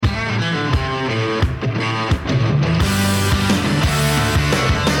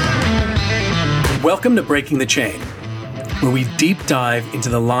Welcome to Breaking the Chain, where we deep dive into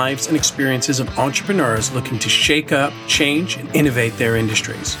the lives and experiences of entrepreneurs looking to shake up, change, and innovate their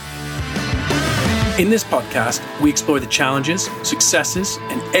industries. In this podcast, we explore the challenges, successes,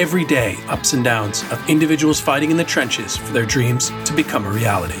 and everyday ups and downs of individuals fighting in the trenches for their dreams to become a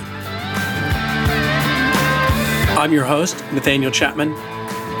reality. I'm your host, Nathaniel Chapman.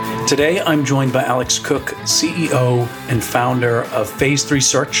 Today, I'm joined by Alex Cook, CEO and founder of Phase 3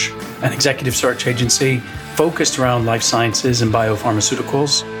 Search, an executive search agency focused around life sciences and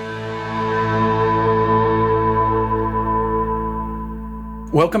biopharmaceuticals.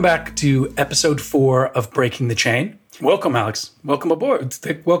 Welcome back to episode 4 of Breaking the Chain. Welcome, Alex. Welcome aboard.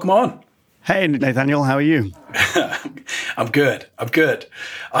 Welcome on. Hey, Nathaniel. How are you? I'm good.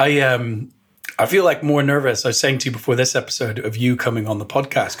 I feel like more nervous. I was saying to you before this episode of you coming on the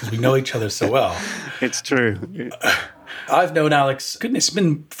podcast because we know each other so well. It's true. I've known Alex, goodness, it's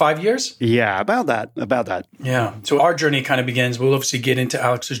been 5 years? Yeah, about that. Yeah. So our journey kind of begins. We'll obviously get into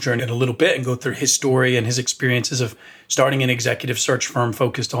Alex's journey in a little bit and go through his story and his experiences of starting an executive search firm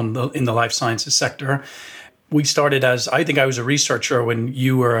focused on in the life sciences sector. We started as, I think I was a researcher when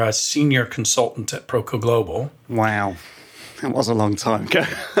you were a senior consultant at Proco Global. Wow. It was a long time ago.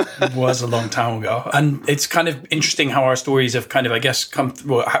 It was a long time ago. And it's kind of interesting how our stories have kind of, I guess, come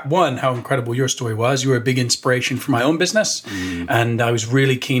through. Well, one, how incredible your story was. You were a big inspiration for my own business. And I was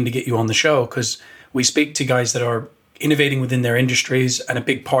really keen to get you on the show because we speak to guys that are innovating within their industries. And a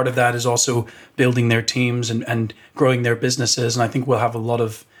big part of that is also building their teams and growing their businesses. And I think we'll have a lot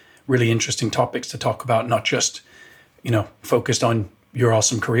of really interesting topics to talk about, not just, focused on your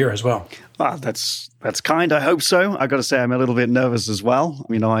awesome career as well. Well, that's kind. I hope so. I got to say, I'm a little bit nervous as well.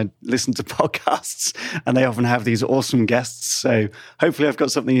 I listen to podcasts and they often have these awesome guests. So hopefully I've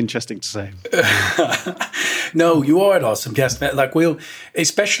got something interesting to say. No, you are an awesome guest.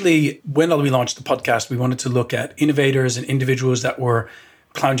 Especially when we launched the podcast, we wanted to look at innovators and individuals that were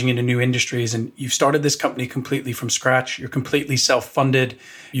plunging into new industries. And you've started this company completely from scratch. You're completely self-funded.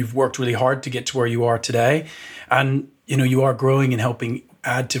 You've worked really hard to get to where you are today. And you are growing and helping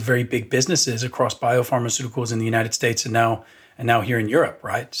add to very big businesses across biopharmaceuticals in the United States and now here in Europe,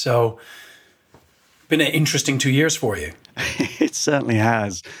 right? So been an interesting 2 years for you. It certainly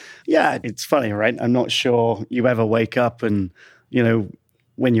has. Yeah, it's funny, right? I'm not sure you ever wake up and,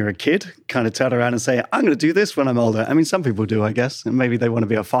 when you're a kid, kind of turn around and say, I'm going to do this when I'm older. I mean, some people do, I guess. And maybe they want to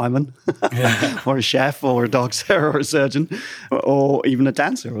be a fireman or a chef or a dog sitter or a surgeon or even a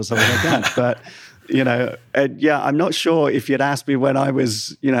dancer or something like that. But I'm not sure if you'd asked me when I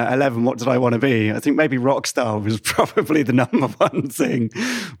was, 11, what did I want to be? I think maybe rock star was probably the number one thing,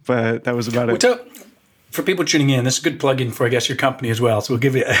 but that was about it. For people tuning in, this is a good plug-in for, I guess, your company as well. So we'll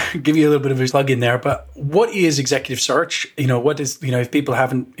give you a little bit of a plug-in there. But what is executive search? What is, if people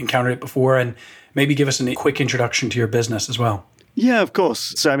haven't encountered it before, and maybe give us a quick introduction to your business as well. Yeah, of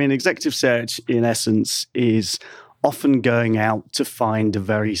course. So, executive search, in essence, is often going out to find a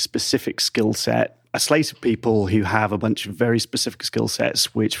very specific skill set, a slate of people who have a bunch of very specific skill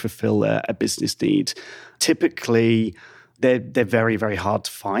sets which fulfill a business need. Typically, they're very, very hard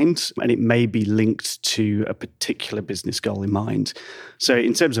to find, and it may be linked to a particular business goal in mind. So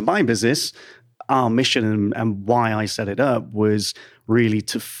in terms of my business, our mission and why I set it up was really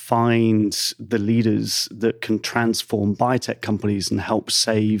to find the leaders that can transform biotech companies and help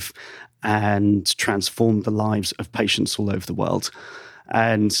save and transform the lives of patients all over the world.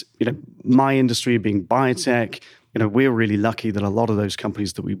 And, my industry being biotech, we're really lucky that a lot of those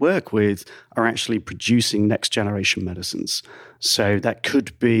companies that we work with are actually producing next generation medicines. So that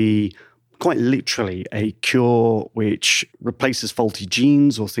could be quite literally a cure which replaces faulty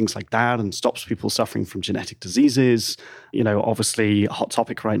genes or things like that and stops people suffering from genetic diseases. Obviously a hot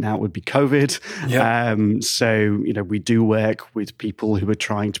topic right now would be COVID. Yeah. So we do work with people who are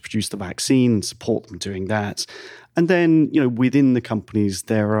trying to produce the vaccine and support them doing that. And then, within the companies,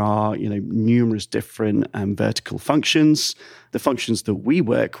 there are, numerous different vertical functions. The functions that we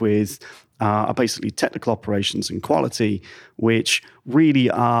work with are basically technical operations and quality, which really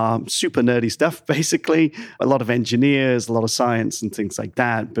are super nerdy stuff, basically. A lot of engineers, a lot of science and things like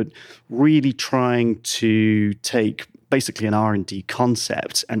that, but really trying to take basically an R&D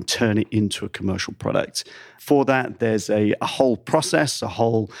concept and turn it into a commercial product. For that, there's a whole process,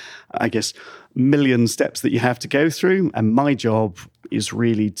 million steps that you have to go through. And my job is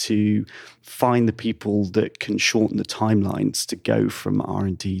really to find the people that can shorten the timelines to go from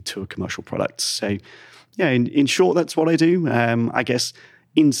R&D to a commercial product. So, yeah, in short, that's what I do. I guess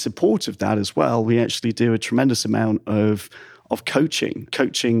in support of that as well, we actually do a tremendous amount of coaching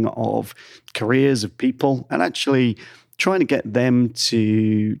of careers of people, and actually trying to get them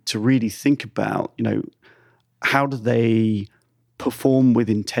to really think about, how do they perform with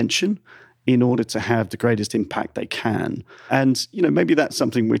intention in order to have the greatest impact they can. And, maybe that's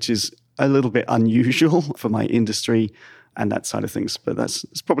something which is a little bit unusual for my industry and that side of things. But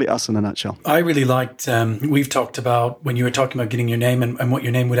it's probably us in a nutshell. I really liked, we've talked about when you were talking about getting your name and what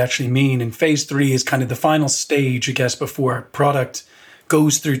your name would actually mean. And phase 3 is kind of the final stage, I guess, before a product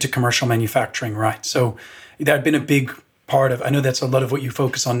goes through to commercial manufacturing, right? So that had been a big part of, I know that's a lot of what you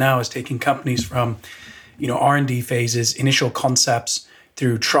focus on now, is taking companies from, R&D phases, initial concepts,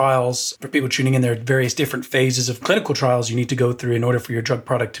 through trials. For people tuning in, there are various different phases of clinical trials you need to go through in order for your drug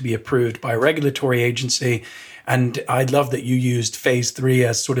product to be approved by a regulatory agency. And I love that you used phase 3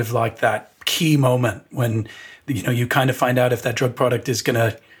 as sort of like that key moment when, you kind of find out if that drug product is going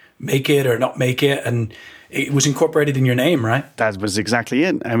to make it or not make it. And it was incorporated in your name, right? That was exactly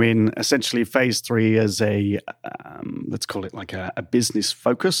it. I mean, essentially phase 3 is let's call it like a business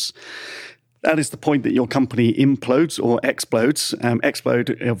focus. That is the point that your company implodes or explodes.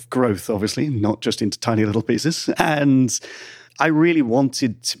 Explode of growth, obviously, not just into tiny little pieces. And I really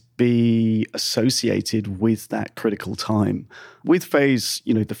wanted to be associated with that critical time. With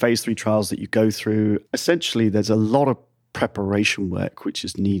the phase 3 trials that you go through, essentially there's a lot of preparation work which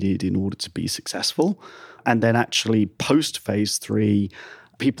is needed in order to be successful. And then actually post phase 3,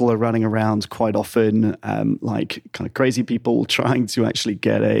 people are running around quite often like kind of crazy people trying to actually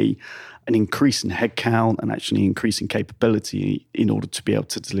get an increase in headcount and actually increasing capability in order to be able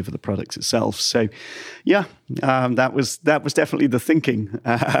to deliver the products itself. So, that was definitely the thinking,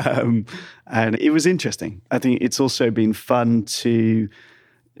 and it was interesting. I think it's also been fun to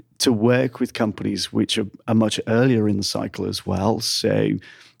work with companies which are much earlier in the cycle as well. So,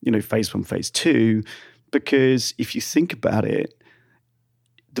 phase 1, phase 2, because if you think about it,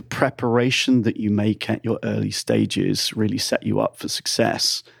 the preparation that you make at your early stages really set you up for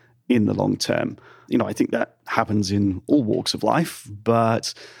success in the long term. I think that happens in all walks of life,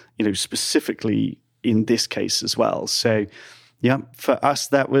 but, specifically in this case as well. So, for us,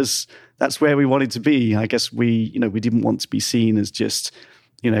 that's where we wanted to be. I guess we didn't want to be seen as just,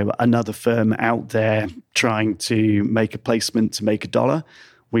 another firm out there trying to make a placement to make $1.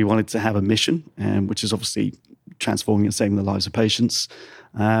 We wanted to have a mission, which is obviously transforming and saving the lives of patients.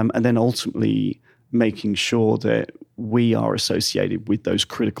 And then ultimately making sure that we are associated with those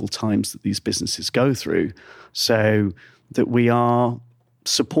critical times that these businesses go through so that we are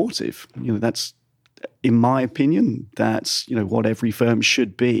supportive. That's, in my opinion, that's, what every firm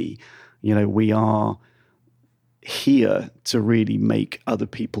should be. We are here to really make other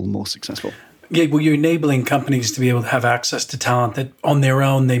people more successful. Yeah, well, you're enabling companies to be able to have access to talent that on their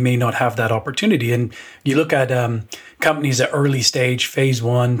own, they may not have that opportunity. And you look at companies at early stage, phase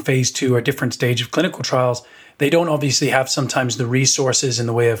 1, phase 2, or different stage of clinical trials, they don't obviously have sometimes the resources in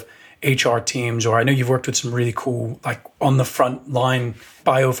the way of HR teams, or I know you've worked with some really cool, like on the front line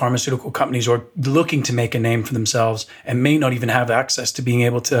biopharmaceutical companies or looking to make a name for themselves and may not even have access to being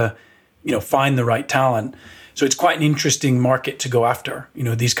able to, find the right talent. So it's quite an interesting market to go after.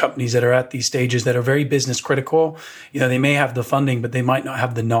 These companies that are at these stages that are very business critical, they may have the funding, but they might not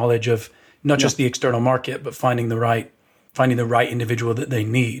have the knowledge of not just the external market, but finding the right individual that they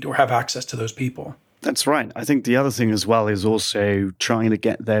need or have access to those people. That's right. I think the other thing as well is also trying to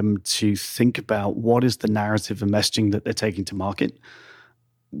get them to think about what is the narrative and messaging that they're taking to market.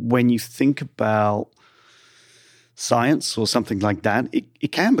 When you think about science or something like that,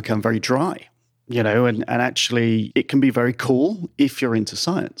 it can become very dry. And actually it can be very cool if you're into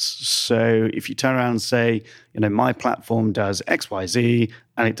science. So if you turn around and say, my platform does X, Y, Z,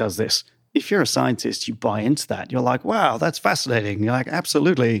 and it does this. If you're a scientist, you buy into that. You're like, wow, that's fascinating. You're like,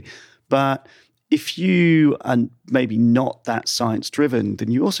 absolutely. But if you are maybe not that science driven,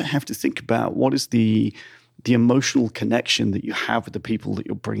 then you also have to think about what is the emotional connection that you have with the people that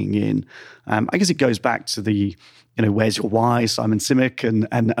you're bringing in. I guess it goes back to the, where's your why, Simon Sinek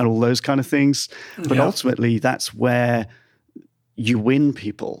and all those kind of things. But ultimately, that's where you win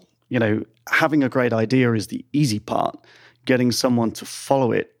people. Having a great idea is the easy part. Getting someone to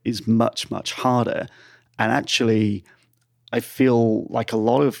follow it is much, much harder. And actually, I feel like a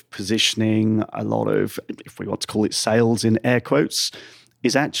lot of positioning, a lot of, if we want to call it sales in air quotes,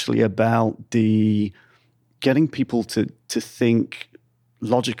 is actually about getting people to think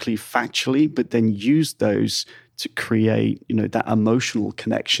logically, factually, but then use those to create, that emotional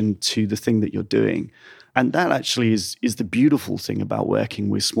connection to the thing that you're doing. And that actually is the beautiful thing about working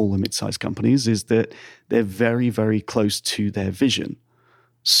with small and mid-sized companies is that they're very, very close to their vision.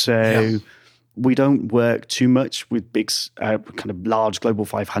 So we don't work too much with big, kind of large global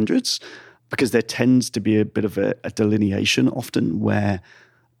 500s. because there tends to be a bit of a delineation often where,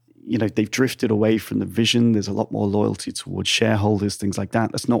 they've drifted away from the vision. There's a lot more loyalty towards shareholders, things like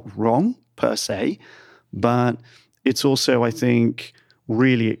that. That's not wrong per se, but it's also, I think,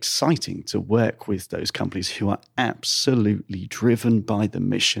 really exciting to work with those companies who are absolutely driven by the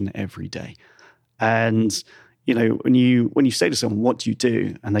mission every day. And, when you say to someone, what do you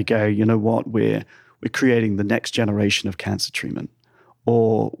do? And they go, you know what, we're creating the next generation of cancer treatment,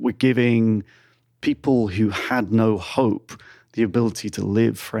 or we're giving people who had no hope the ability to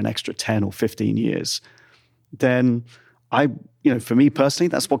live for an extra 10 or 15 years, then for me personally,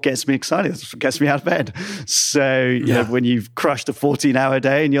 that's what gets me excited. That's what gets me out of bed. So, when you've crushed a 14-hour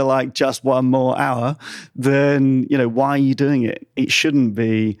day and you're like, just one more hour, then, why are you doing it? It shouldn't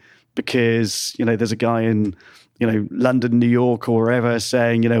be because, there's a guy in, London, New York, or wherever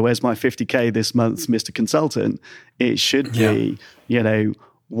saying, where's my 50K this month, Mr. Consultant? It should be,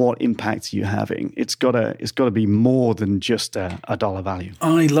 what impact are you having? It's gotta be more than just a dollar value.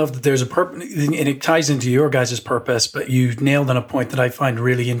 I love that there's a purpose, and it ties into your guys' purpose, but you nailed on a point that I find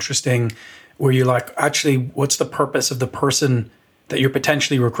really interesting, where you're like, actually, what's the purpose of the person that you're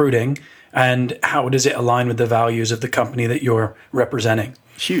potentially recruiting, and how does it align with the values of the company that you're representing?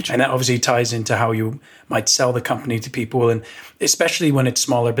 Huge. And that obviously ties into how you might sell the company to people. And especially when it's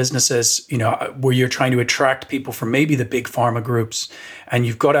smaller businesses, where you're trying to attract people from maybe the big pharma groups, and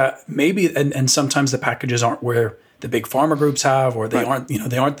you've got to and sometimes the packages aren't where the big pharma groups have, or they aren't,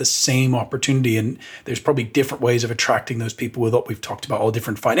 they aren't the same opportunity. And there's probably different ways of attracting those people with what we've talked about, all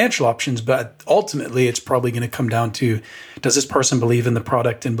different financial options. But ultimately, it's probably going to come down to, does this person believe in the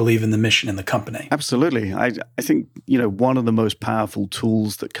product and believe in the mission in the company? Absolutely. I think, one of the most powerful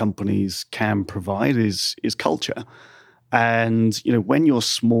tools that companies can provide is culture. And, when you're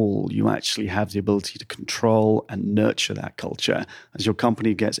small, you actually have the ability to control and nurture that culture. As your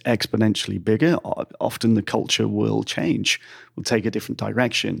company gets exponentially bigger, often the culture will change, will take a different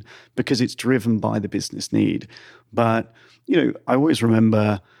direction because it's driven by the business need. But, I always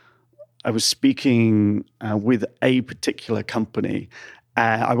remember I was speaking with a particular company.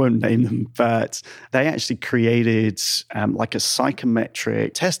 I won't name them, but they actually created like a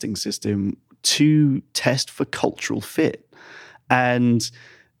psychometric testing system to test for cultural fit. And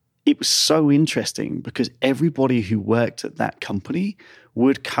it was so interesting because everybody who worked at that company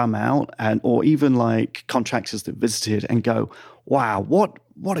would come out or even like contractors that visited and go, wow, what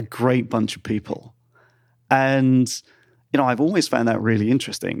a great bunch of people. And, I've always found that really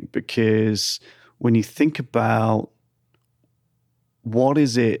interesting because when you think about what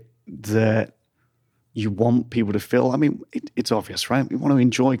is it that you want people to feel, it's obvious, right? We want to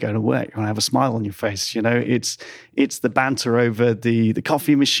enjoy going to work. You want to have a smile on your face. It's the banter over the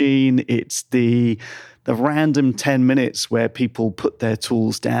coffee machine. It's the random 10 minutes where people put their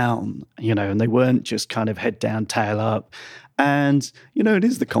tools down, and they weren't just kind of head down, tail up. And, it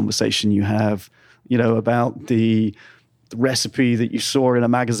is the conversation you have, about the recipe that you saw in a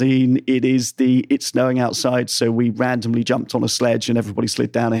magazine. It's snowing outside, so we randomly jumped on a sledge and everybody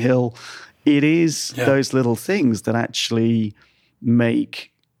slid down a hill. It is those little things that actually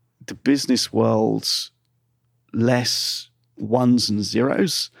make the business world less ones and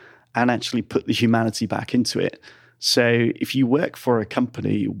zeros and actually put the humanity back into it. So if you work for a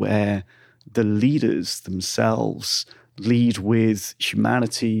company where the leaders themselves lead with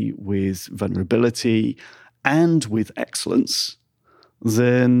humanity, with vulnerability, and with excellence,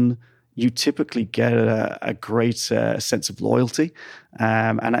 then you typically get a greater sense of loyalty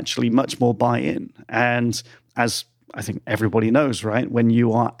and actually much more buy-in. And as I think everybody knows, right, when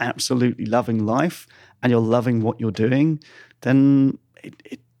you are absolutely loving life and you're loving what you're doing, then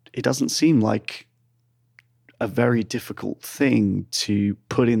it doesn't seem like a very difficult thing to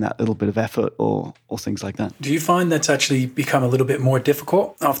put in that little bit of effort or things like that. Do you find that's actually become a little bit more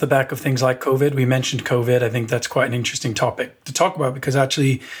difficult off the back of things like COVID? We mentioned COVID. I think that's quite an interesting topic to talk about because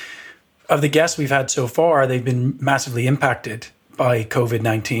actually, of the guests we've had so far, they've been massively impacted by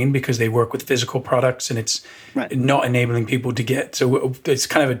COVID-19 because they work with physical products and it's not enabling people to get. So it's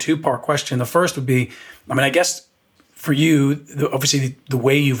kind of a two-part question. The first would be, I guess for you, obviously the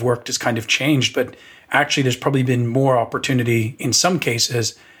way you've worked has kind of changed, but actually there's probably been more opportunity in some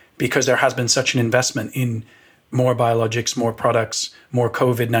cases because there has been such an investment in more biologics, more products, more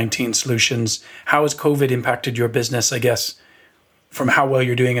COVID-19 solutions. How has COVID impacted your business, I guess, from how well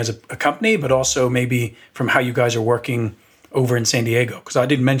you're doing as a company, but also maybe from how you guys are working over in San Diego? Because I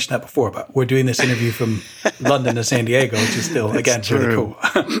didn't mention that before, but we're doing this interview from London to San Diego, which is still, again, really cool.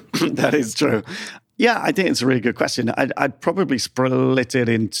 That is true. Yeah, I think it's a really good question. I'd probably split it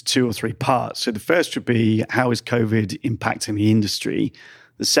into 2 or 3 parts. So the first would be, how is COVID impacting the industry?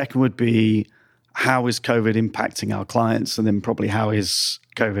 The second would be, how is COVID impacting our clients? And then probably, how is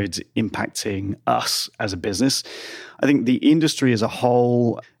COVID impacting us as a business? I think the industry as a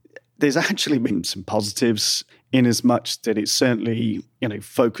whole, there's actually been some positives in as much that it's certainly,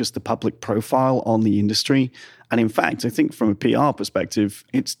 focused the public profile on the industry. And in fact, I think from a PR perspective,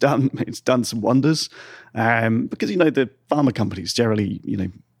 it's done some wonders. Because, the pharma companies generally,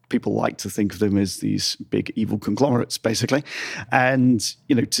 people like to think of them as these big evil conglomerates, basically. And,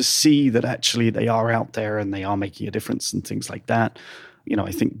 to see that actually they are out there and they are making a difference and things like that,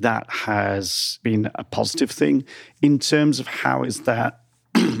 I think that has been a positive thing. In terms of how is that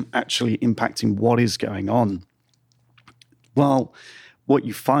actually impacting what is going on? Well, what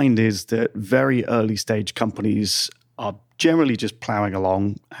you find is that very early stage companies are generally just plowing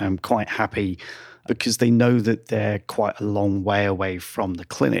along, quite happy, because they know that they're quite a long way away from the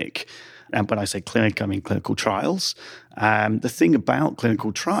clinic. And when I say clinic, I mean clinical trials. The thing about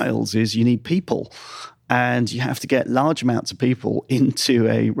clinical trials is you need people, and you have to get large amounts of people into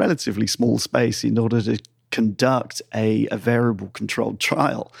a relatively small space in order to conduct a variable controlled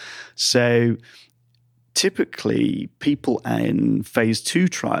trial. So typically, people in phase 2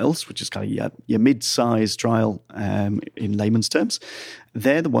 trials, which is kind of your mid-sized trial in layman's terms,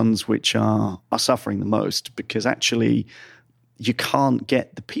 they're the ones which are suffering the most, because actually you can't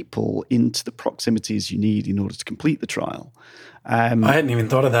get the people into the proximities you need in order to complete the trial. I hadn't even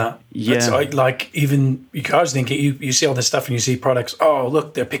thought of that. Yeah. I was thinking, you see all this stuff and you see products, oh,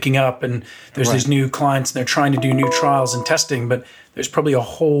 look, they're picking up and there's these new clients and they're trying to do new trials and testing, but there's probably a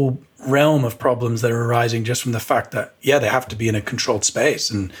whole realm of problems that are arising just from the fact that, they have to be in a controlled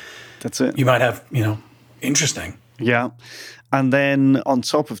space. And that's it. You might have, interesting. Yeah. And then on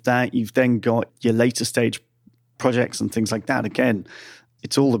top of that, you've then got your later stage projects and things like that. Again,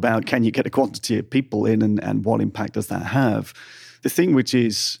 it's all about, can you get a quantity of people in and what impact does that have? The thing which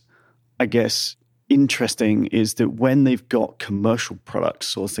is, I guess, interesting is that when they've got commercial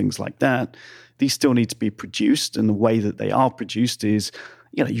products or things like that, these still need to be produced. And the way that they are produced is,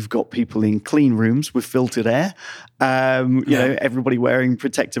 you've got people in clean rooms with filtered air, everybody wearing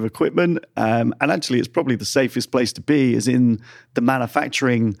protective equipment. And actually, it's probably the safest place to be is in the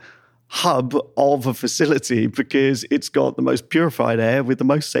manufacturing hub of a facility, because it's got the most purified air with the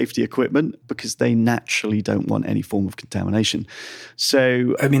most safety equipment, because they naturally don't want any form of contamination.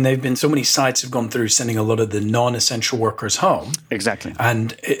 So, I mean, so many sites have gone through sending a lot of the non-essential workers home. Exactly.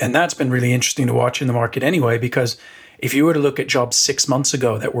 And that's been really interesting to watch in the market anyway, because if you were to look at jobs 6 months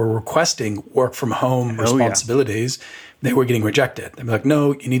ago that were requesting work from home responsibilities, they were getting rejected. They'd be like,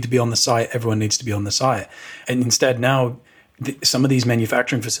 no, you need to be on the site. Everyone needs to be on the site. And instead now, some of these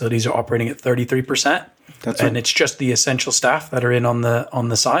manufacturing facilities are operating at 33%. And it's just the essential staff that are in on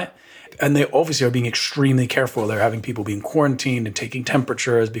the site. And they obviously are being extremely careful. They're having people being quarantined and taking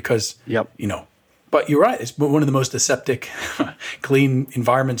temperatures because, But you're right. It's one of the most aseptic, clean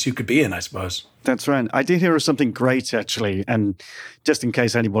environments you could be in, I suppose. That's right. I did hear of something great, actually, and just in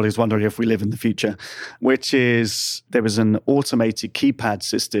case anybody's wondering if we live in the future, which is there was an automated keypad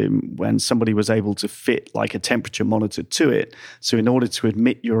system when somebody was able to fit like a temperature monitor to it. So in order to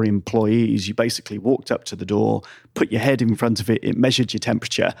admit your employees, you basically walked up to the door, put your head in front of it, it measured your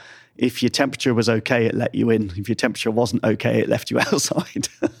temperature. If your temperature was okay, it let you in. If your temperature wasn't okay, it left you outside.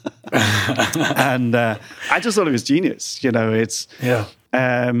 And I just thought it was genius.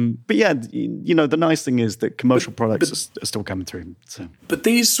 But yeah, the nice thing is that commercial products are still coming through. So. But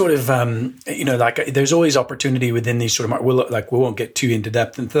these sort of, there's always opportunity within these sort of, we won't get too into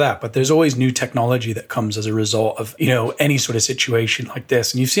depth into that, but there's always new technology that comes as a result of, any sort of situation like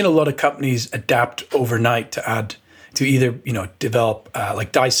this. And you've seen a lot of companies adapt overnight to either, develop,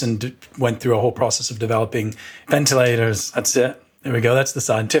 like Dyson went through a whole process of developing ventilators. That's it. There we go. That's the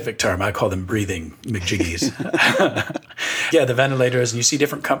scientific term. I call them breathing McJiggies. Yeah, the ventilators. And you see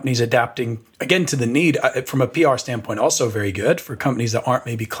different companies adapting, again, to the need. From a PR standpoint, also very good for companies that aren't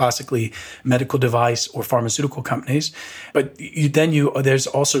maybe classically medical device or pharmaceutical companies. But there's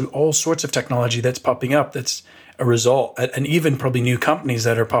also all sorts of technology that's popping up that's a result, and even probably new companies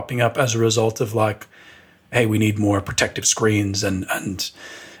that are popping up as a result of like, hey, we need more protective screens and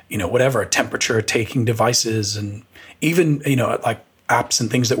whatever, temperature taking devices, and even, like apps and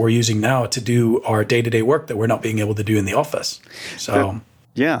things that we're using now to do our day-to-day work that we're not being able to do in the office. So,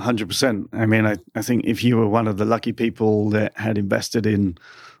 yeah, 100%. I mean, I think if you were one of the lucky people that had invested in,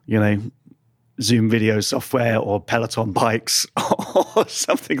 Zoom video software or Peloton bikes or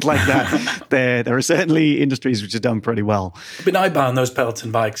something like that, there are certainly industries which have done pretty well. I've been eyeballing those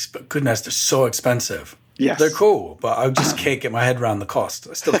Peloton bikes, but goodness, they're so expensive. Yes. They're cool, but I just can't get my head around the cost.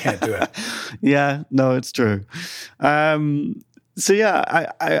 I still can't do it. Yeah, no, it's true. So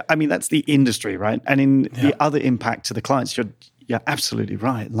yeah, I mean that's the industry, right? And in the other impact to the clients, you're absolutely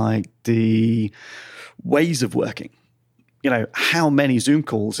right. Like the ways of working, how many Zoom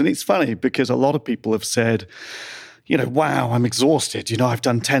calls, and it's funny because a lot of people have said, wow, I'm exhausted. I've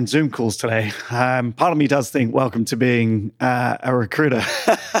done 10 Zoom calls today. Part of me does think, welcome to being a recruiter.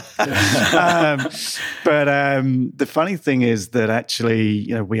 But the funny thing is that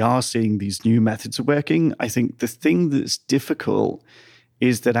actually, we are seeing these new methods of working. I think the thing that's difficult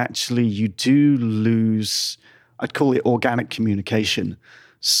is that actually you do lose, I'd call it organic communication.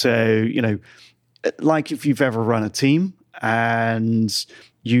 So, like if you've ever run a team and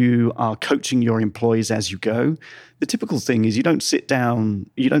you are coaching your employees as you go, the typical thing is you don't sit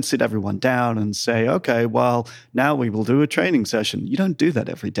everyone down and say, okay, well, now we will do a training session. You don't do that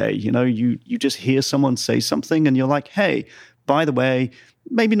every day. You just hear someone say something and you're like, hey, by the way,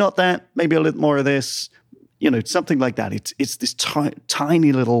 maybe not that, maybe a little more of this, something like that. It's this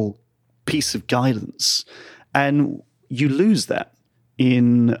tiny little piece of guidance. And you lose that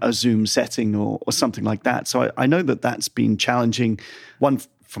in a Zoom setting or something like that. So I know that that's been challenging, one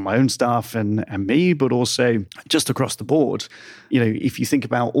for my own staff and me, but also just across the board. If you think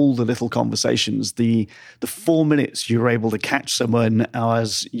about all the little conversations, the 4 minutes you were able to catch someone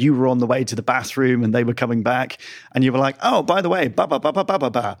as you were on the way to the bathroom and they were coming back and you were like, oh, by the way, ba ba ba ba ba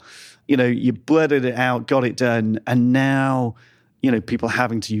ba ba. You blurted it out, got it done, and now people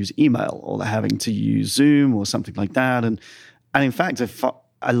having to use email or they're having to use Zoom or something like that. And in fact,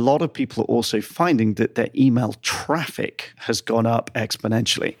 a lot of people are also finding that their email traffic has gone up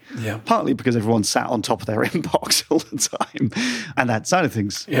exponentially. Yeah. Partly because everyone's sat on top of their inbox all the time and that side of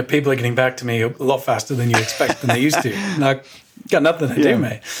things. Yeah, people are getting back to me a lot faster than you expect than they used to. Like, got nothing to do,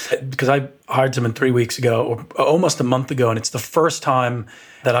 mate. Because I hired someone 3 weeks ago or almost a month ago, and it's the first time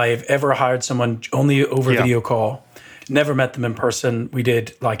that I have ever hired someone only over video call. Never met them in person. We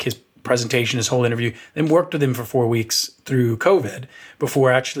did like his presentation, his whole interview, then worked with him for 4 weeks through COVID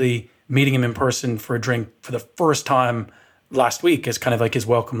before actually meeting him in person for a drink for the first time last week as kind of like his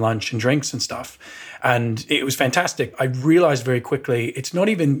welcome lunch and drinks and stuff. And it was fantastic. I realized very quickly, it's not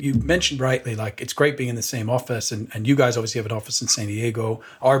even, you mentioned rightly, like it's great being in the same office and you guys obviously have an office in San Diego.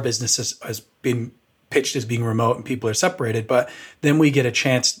 Our business has been pitched as being remote and people are separated, but then we get a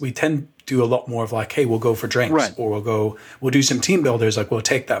chance, we tend to do a lot more of like, hey, we'll go for drinks or we'll do some team builders, like we'll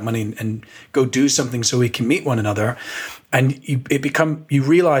take that money and go do something so we can meet one another. And you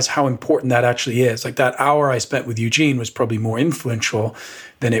realize how important that actually is. Like that hour I spent with Eugene was probably more influential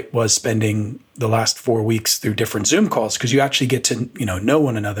than it was spending the last 4 weeks through different Zoom calls, because you actually get to know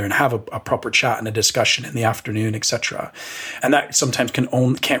one another and have a proper chat and a discussion in the afternoon, etc. And that sometimes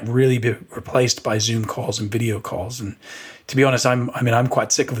can't really be replaced by Zoom calls and video calls. And to be honest, I'm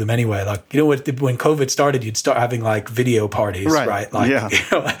quite sick of them anyway. Like, when COVID started, you'd start having like video parties, right?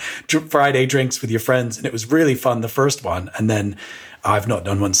 Like, Friday drinks with your friends. And it was really fun, the first one. And then I've not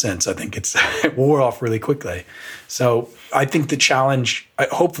done one since. I think it wore off really quickly. So I think the challenge,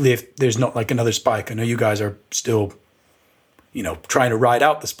 hopefully if there's not like another spike, I know you guys are still, trying to ride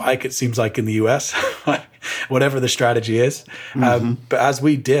out the spike, it seems like in the US, whatever the strategy is. Mm-hmm. But as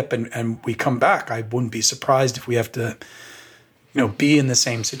we dip and we come back, I wouldn't be surprised if we have to, be in the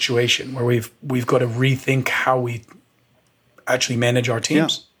same situation where we've got to rethink how we actually manage our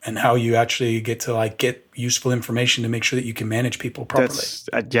teams and how you actually get to get useful information to make sure that you can manage people properly.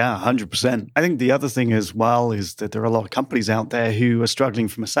 100%. I think the other thing as well is that there are a lot of companies out there who are struggling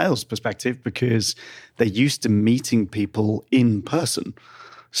from a sales perspective because they're used to meeting people in person.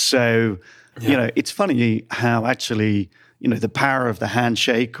 So, it's funny how actually, the power of the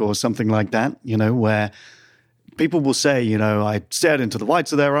handshake or something like that, where people will say, I stared into the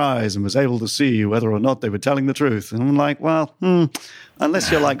whites of their eyes and was able to see whether or not they were telling the truth. And I'm like, well,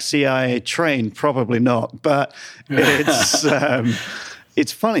 unless you're like CIA trained, probably not. But it's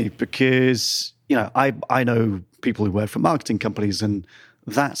funny because, I know people who work for marketing companies, and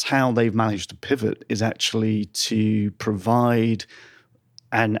that's how they've managed to pivot, is actually to provide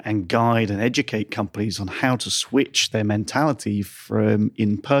and guide and educate companies on how to switch their mentality from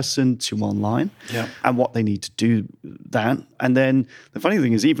in-person to online and what they need to do that. And then the funny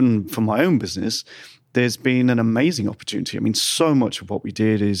thing is, even for my own business, there's been an amazing opportunity. I mean, so much of what we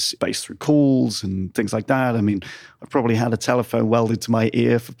did is based through calls and things like that. I mean, I've probably had a telephone welded to my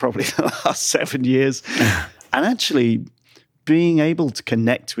ear for probably the last 7 years. And actually being able to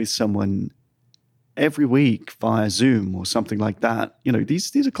connect with someone every week via Zoom or something like that,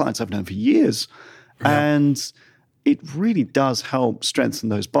 these are clients I've known for years. And it really does help strengthen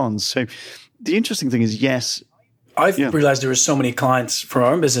those bonds. So the interesting thing is, yes, I've realized there were so many clients for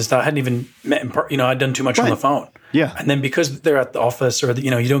our own business that I hadn't even met I'd done too much on the phone. Yeah. And then because they're at the office or,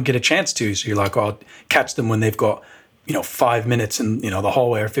 you don't get a chance to, so you're like, oh, I'll catch them when they've got, 5 minutes in, the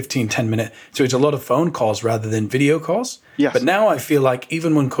hallway or 15, 10 minutes. So it's a lot of phone calls rather than video calls. Yes. But now I feel like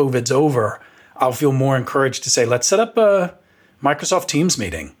even when COVID's over, I'll feel more encouraged to say, let's set up a Microsoft Teams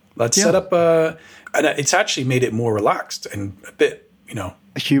meeting. Let's set up and it's actually made it more relaxed and a bit,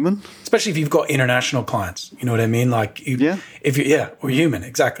 a human, especially if you've got international clients. You know what I mean? Like, or human,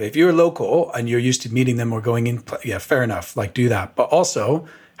 exactly. If you're local and you're used to meeting them or going in, fair enough. Like, do that. But also,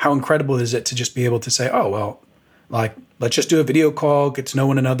 how incredible is it to just be able to say, oh, well, like, let's just do a video call, get to know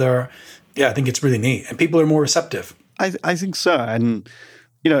one another. Yeah, I think it's really neat. And people are more receptive. I think so. And,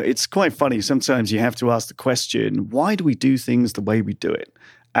 it's quite funny. Sometimes you have to ask the question, why do we do things the way we do it?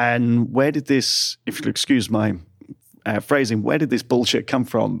 And where did this, if you'll excuse my phrasing, where did this bullshit come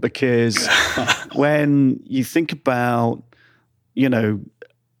from? Because when you think about,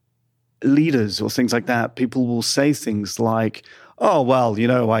 leaders or things like that, people will say things like, oh, well,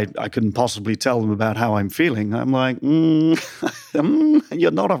 I couldn't possibly tell them about how I'm feeling. I'm like,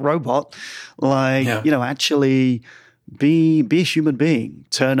 you're not a robot. Like, actually be a human being.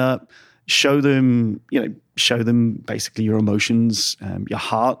 Turn up, show them basically your emotions, your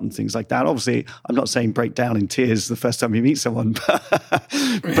heart and things like that. Obviously, I'm not saying break down in tears the first time you meet someone,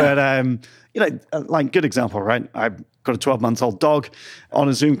 but like good example, right? I've got a 12-month-old dog on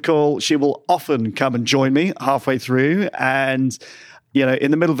a Zoom call. She will often come and join me halfway through. And,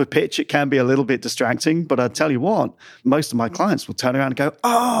 in the middle of a pitch, it can be a little bit distracting. But I'll tell you what, most of my clients will turn around and go,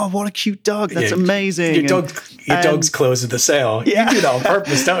 oh, what a cute dog. That's amazing. Your dog's closing the sale. Yeah. You do that on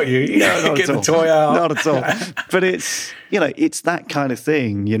purpose, don't you? No, not get at the all. toy out. Not at all. But it's, it's that kind of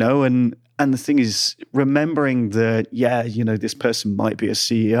thing, and the thing is, remembering that, this person might be a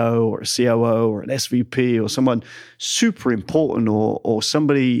CEO or a COO or an SVP or someone super important or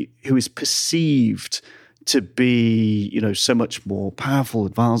somebody who is perceived to be, so much more powerful,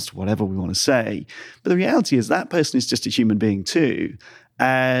 advanced, whatever we want to say. But the reality is that person is just a human being too.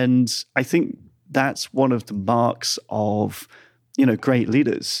 And I think that's one of the marks of, great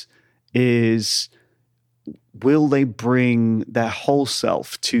leaders is, will they bring their whole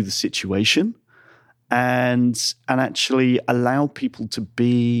self to the situation and actually allow people to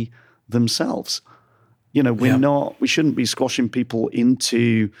be themselves? We shouldn't be squashing people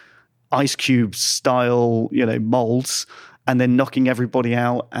into ice cube style, molds and then knocking everybody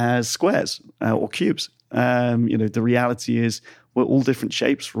out as squares or cubes. The reality is we're all different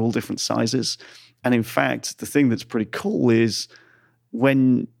shapes, we're all different sizes. And in fact, the thing that's pretty cool is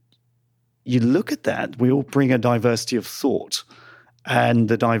when you look at that, we all bring a diversity of thought. And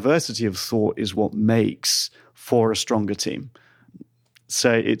the diversity of thought is what makes for a stronger team.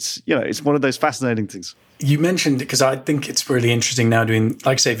 So it's one of those fascinating things. You mentioned, because I think it's really interesting now doing,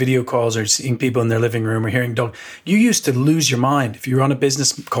 like say, video calls or seeing people in their living room or hearing dog. You used to lose your mind. If you were on a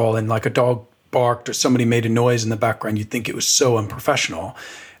business call and like a dog barked or somebody made a noise in the background, you'd think it was so unprofessional.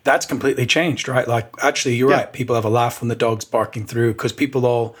 That's completely changed, right? Like, actually, you're right. People have a laugh when the dog's barking through because people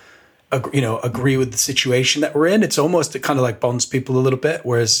all agree with the situation that we're in. It's almost, it kind of like bonds people a little bit.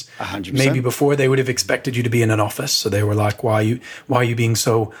 Whereas 100%. Maybe before they would have expected you to be in an office. So they were like, why are you being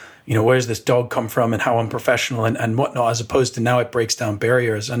so, where's this dog come from and how unprofessional and whatnot, as opposed to now it breaks down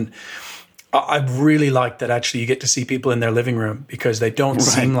barriers. And I really like that actually you get to see people in their living room because they don't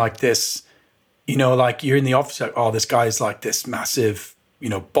seem like this, like you're in the office, like, oh, this guy's like this massive,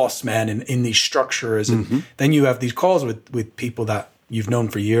 boss man in these structures. And then you have these calls with people that you've known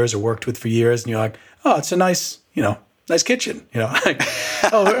for years or worked with for years, and you're like, oh, it's a nice, nice kitchen, like,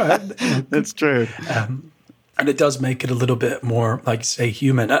 oh, that's true. And it does make it a little bit more, like, say,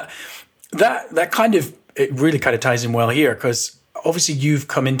 human. That kind of, it really kind of ties in well here because obviously you've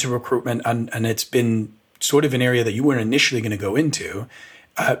come into recruitment and it's been sort of an area that you weren't initially going to go into.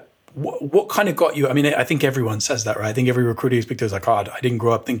 What kind of got you? I mean, I think everyone says that, right? I think every recruiter you speak to is like, God, I didn't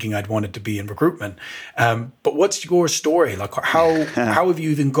grow up thinking I'd wanted to be in recruitment. But what's your story? Like, how have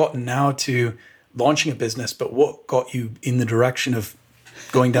you even gotten now to launching a business? But what got you in the direction of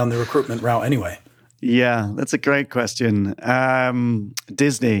going down the recruitment route anyway? Yeah, that's a great question.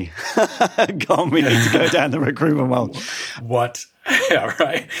 Disney got me to go down the recruitment world. What? Yeah,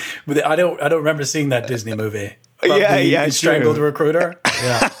 right. But I don't remember seeing that Disney movie. Yeah, strangled the recruiter.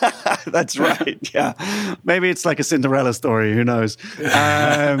 Yeah, that's right. Yeah, maybe it's like a Cinderella story. Who knows?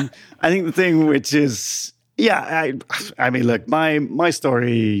 I think the thing which is, I mean, look, my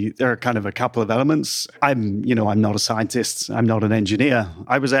story. There are kind of a couple of elements. I'm not a scientist. I'm not an engineer.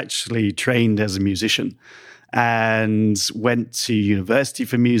 I was actually trained as a musician and went to university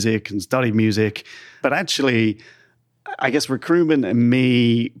for music and studied music. But actually, I guess recruitment and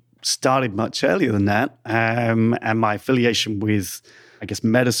me started much earlier than that. And my affiliation with, I guess,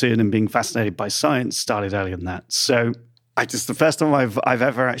 medicine and being fascinated by science started earlier than that. So the first time I've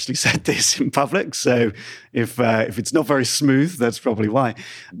ever actually said this in public. So if it's not very smooth, that's probably why.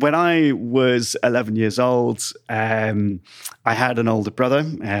 When I was 11 years old, I had an older brother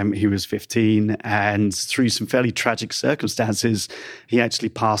who was 15, and through some fairly tragic circumstances, he actually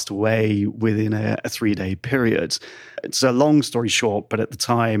passed away within a 3-day period. It's a long story short, but at the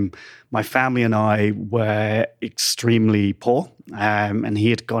time, my family and I were extremely poor, and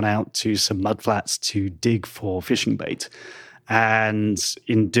he had gone out to some mudflats to dig for fishing bait. And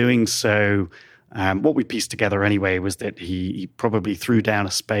in doing so, what we pieced together anyway was that he probably threw down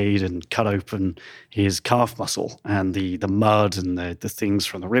a spade and cut open his calf muscle, and the mud and the things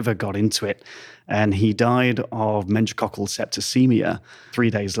from the river got into it. And he died of meningococcal septicemia 3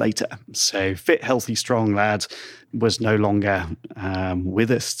 days later. So fit, healthy, strong lad was no longer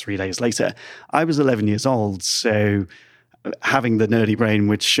with us 3 days later. I was 11 years old, so having the nerdy brain,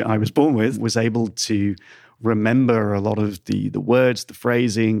 which I was born with, was able to remember a lot of the words, the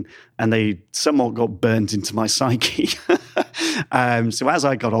phrasing, and they somewhat got burnt into my psyche. So as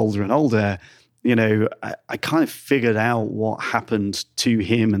I got older and older, I kind of figured out what happened to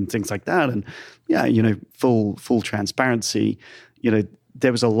him and things like that. And yeah, full transparency,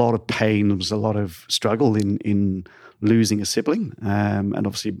 there was a lot of pain, there was a lot of struggle in losing a sibling, and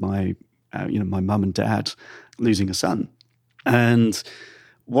obviously my mum and dad losing a son. And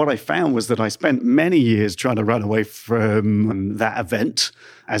what I found was that I spent many years trying to run away from that event,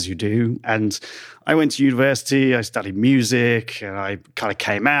 as you do. And I went to university, I studied music, and I kind of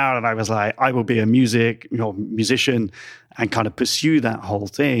came out and I was like, I will be a musician and kind of pursue that whole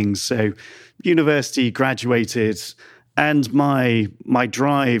thing. So university, graduated, and my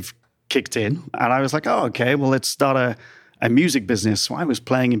drive kicked in. And I was like, oh, okay, well, let's start a music business. So I was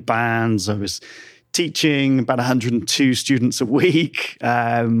playing in bands, I was teaching about 102 students a week.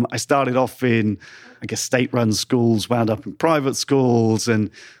 I started off in, I guess, state-run schools, wound up in private schools. And,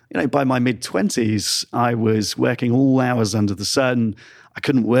 by my mid-20s, I was working all hours under the sun. I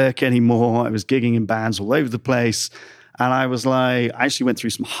couldn't work anymore. I was gigging in bands all over the place. And I was like, I actually went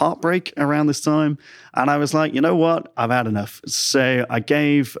through some heartbreak around this time. And I was like, you know what? I've had enough. So I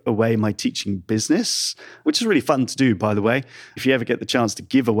gave away my teaching business, which is really fun to do, by the way. If you ever get the chance to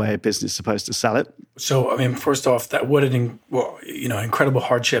give away a business opposed to sell it. So, first off, that what an incredible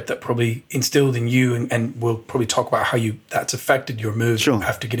hardship that probably instilled in you, and we'll probably talk about how that's affected your move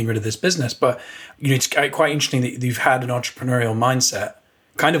after getting rid of this business. But it's quite interesting that you've had an entrepreneurial mindset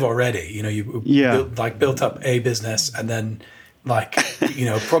kind of already. You built up a business, and then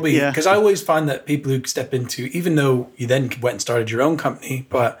probably because I always find that people who step into, even though you then went and started your own company,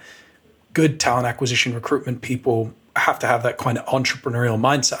 but good talent acquisition recruitment people have to have that kind of entrepreneurial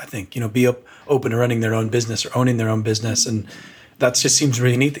mindset. I think be open to running their own business or owning their own business, and that just seems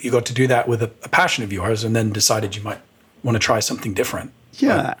really neat that you got to do that with a passion of yours, and then decided you might want to try something different.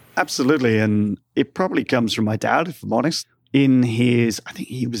 Yeah, absolutely, and it probably comes from my dad, if I'm honest. In his, I think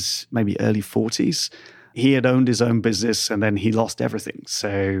he was maybe early 40s, he had owned his own business and then he lost everything.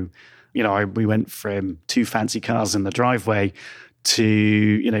 So, we went from 2 fancy cars in the driveway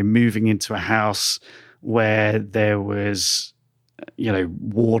to, moving into a house where there was,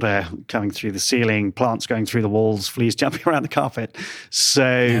 water coming through the ceiling, plants going through the walls, fleas jumping around the carpet.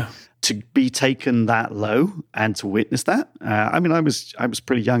 So to be taken that low and to witness that, I was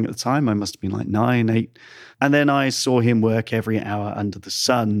pretty young at the time. I must have been like 9, 8. And then I saw him work every hour under the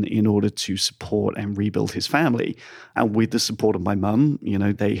sun in order to support and rebuild his family. And with the support of my mum,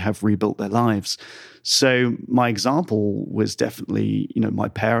 they have rebuilt their lives. So my example was definitely, my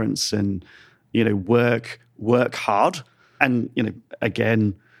parents, and, work hard. And,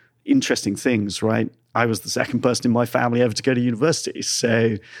 again, interesting things, right? I was the second person in my family ever to go to university.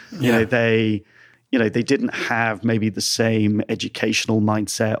 So, they didn't have maybe the same educational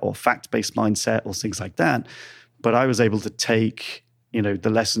mindset or fact-based mindset or things like that. But I was able to take, the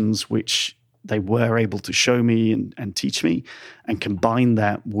lessons which they were able to show me and teach me, and combine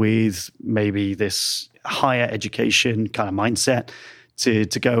that with maybe this higher education kind of mindset to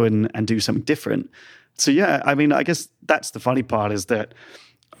go and do something different. So, I guess that's the funny part, is that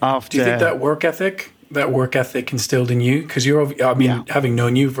after... Do you think that work ethic instilled in you? Because having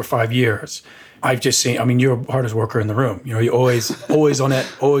known you for 5 years... I've just seen, you're the hardest worker in the room. You're always on it,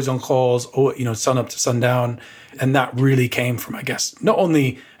 always on calls, sun up to sundown. And that really came from, I guess, not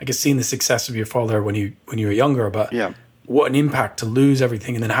only, seeing the success of your father when you were younger, but what an impact to lose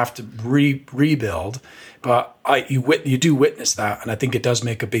everything and then have to rebuild. But you do witness that, and I think it does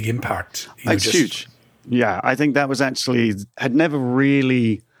make a big impact. It's huge. Yeah, I think that was actually, had never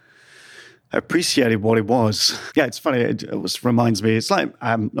really appreciated what it was. Yeah, it's funny. It reminds me, it's like,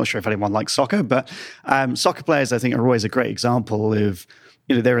 I'm not sure if anyone likes soccer, but soccer players, I think, are always a great example of,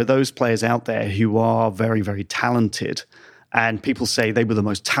 there are those players out there who are very, very talented. And people say they were the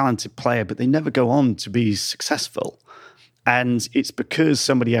most talented player, but they never go on to be successful. And it's because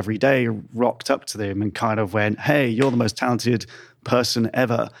somebody every day rocked up to them and kind of went, hey, you're the most talented person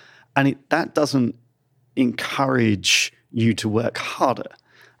ever. And that doesn't encourage you to work harder.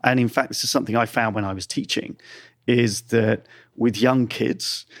 And in fact, this is something I found when I was teaching, is that with young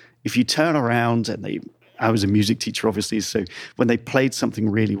kids, if you turn around and I was a music teacher, obviously, so when they played something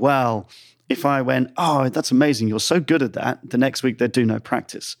really well, if I went, oh, that's amazing, you're so good at that, the next week they'd do no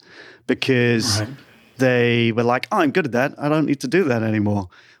practice because they were like, oh, I'm good at that, I don't need to do that anymore.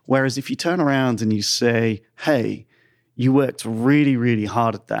 Whereas if you turn around and you say, hey, you worked really, really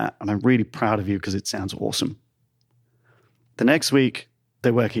hard at that, and I'm really proud of you because it sounds awesome. The next week,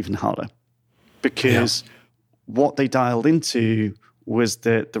 they work even harder because what they dialed into was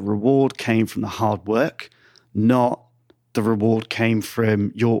that the reward came from the hard work, not the reward came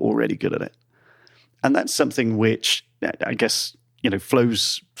from you're already good at it. And that's something which I guess,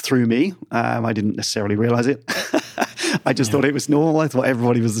 flows through me. I didn't necessarily realize it. I just thought it was normal. I thought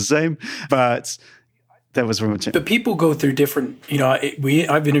everybody was the same, but that was very much it. But people go through different,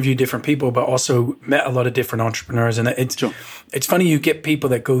 I've interviewed different people, but also met a lot of different entrepreneurs. And it's funny, you get people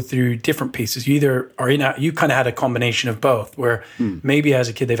that go through different pieces. You either are you kind of had a combination of both, where maybe as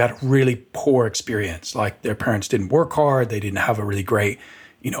a kid, they've had a really poor experience. Like their parents didn't work hard. They didn't have a really great,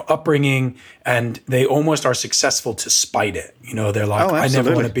 upbringing, and they almost are successful to spite it. They're like, I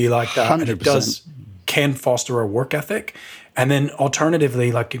never want to be like that. 100%. And it can foster a work ethic. And then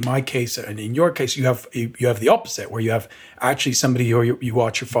alternatively, like in my case, and in your case, you have the opposite, where you have actually somebody, or you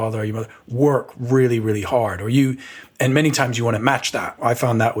watch your father or your mother work really, really hard, and many times you want to match that. I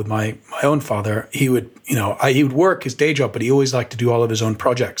found that with my own father. He would, he would work his day job, but he always liked to do all of his own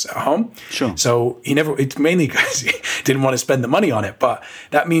projects at home. Sure. So it's mainly because he didn't want to spend the money on it. But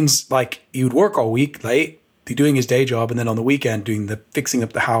that means like he would work all week late, doing his day job, and then on the weekend doing the fixing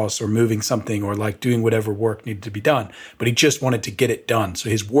up the house or moving something or like doing whatever work needed to be done. But he just wanted to get it done. So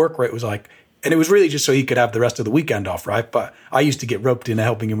his work rate was like, and it was really just so he could have the rest of the weekend off, right? But I used to get roped into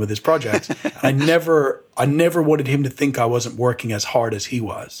helping him with his projects. And I never wanted him to think I wasn't working as hard as he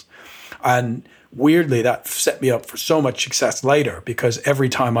was. And weirdly, that set me up for so much success later, because every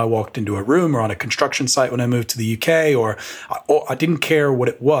time I walked into a room or on a construction site when I moved to the UK, or I didn't care what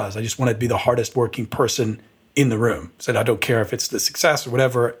it was. I just wanted to be the hardest working person in the room. Said, I don't care if it's the success or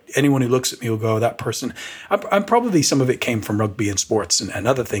whatever. Anyone who looks at me will go, that person. I'm probably, some of it came from rugby and sports and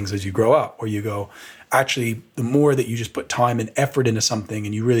other things as you grow up, where you go, actually, the more that you just put time and effort into something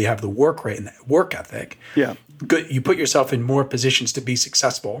and you really have the work rate and the work ethic, you put yourself in more positions to be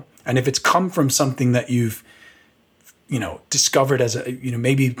successful. And if it's come from something that you've, discovered as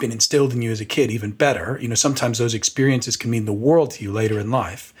maybe been instilled in you as a kid, even better. Sometimes those experiences can mean the world to you later in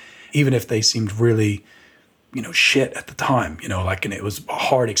life, even if they seemed really shit at the time, and it was a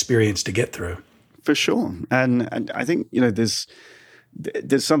hard experience to get through. For sure. And I think,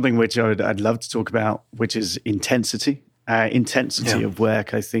 there's something which I'd love to talk about, which is intensity. Intensity of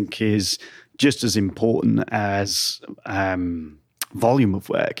work, I think, is just as important as volume of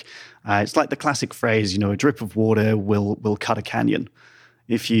work. It's like the classic phrase, a drip of water will cut a canyon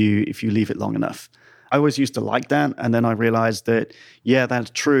if you leave it long enough. I always used to like that, and then I realized that,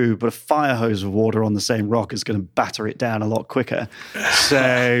 that's true, but a fire hose of water on the same rock is going to batter it down a lot quicker.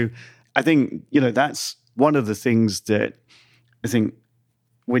 So I think, that's one of the things that I think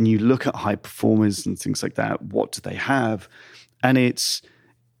when you look at high performers and things like that, what do they have? And it's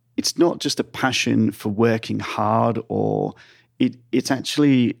not just a passion for working hard, or it's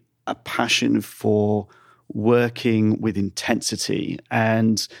actually a passion for working with intensity.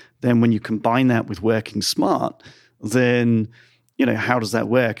 And then when you combine that with working smart, then, how does that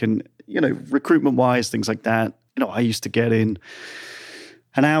work? And, recruitment-wise, things like that, I used to get in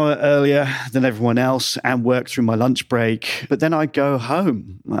an hour earlier than everyone else and work through my lunch break. But then I'd go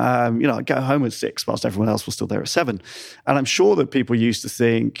home. I'd go home at 6 whilst everyone else was still there at 7. And I'm sure that people used to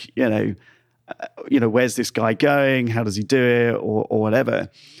think, where's this guy going? How does he do it? Or whatever.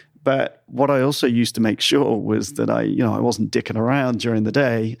 But what I also used to make sure was that I wasn't dicking around during the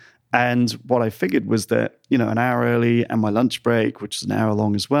day. And what I figured was that, an hour early and my lunch break, which is an hour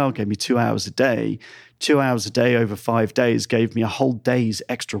long as well, gave me 2 hours a day. 2 hours a day over 5 days gave me a whole day's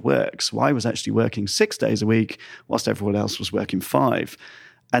extra work. So I was actually working 6 days a week whilst everyone else was working 5.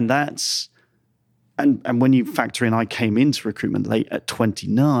 And that's, and when you factor in, I came into recruitment late at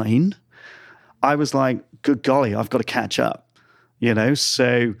 29, I was like, good golly, I've got to catch up,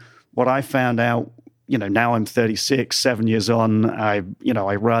 So what I found out, now I'm 36, 7 years on, I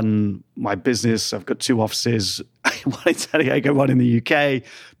run my business. I've got 2 offices, one in San Diego, one in the UK,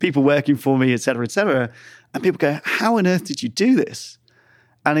 people working for me, et cetera, et cetera. And people go, how on earth did you do this?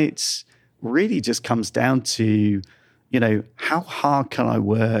 And it's really just comes down to, how hard can I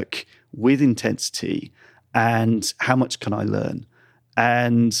work with intensity and how much can I learn?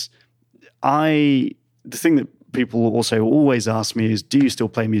 And the thing that people also always ask me is, do you still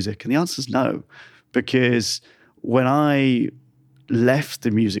play music? And the answer is no, because when I left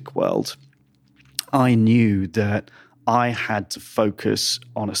the music world, I knew that I had to focus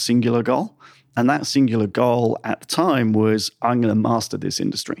on a singular goal. And that singular goal at the time was, I'm going to master this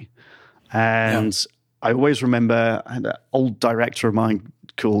industry. And I always remember I had an old director of mine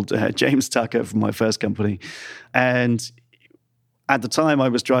called James Tucker from my first company. And at the time, I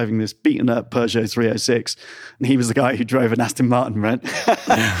was driving this beaten up Peugeot 306, and he was the guy who drove an Aston Martin, right?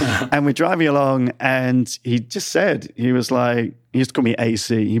 And we're driving along, and he just said, he used to call me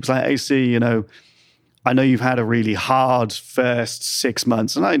AC. He was like, AC, I know you've had a really hard first 6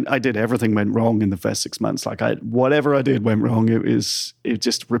 months, and I did. Everything went wrong in the first 6 months. Like whatever I did went wrong. It was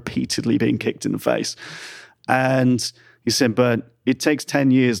just repeatedly being kicked in the face. And he said, but it takes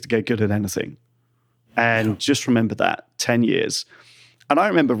 10 years to get good at anything. And just remember that, 10 years. And I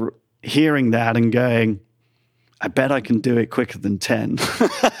remember hearing that and going, I bet I can do it quicker than 10.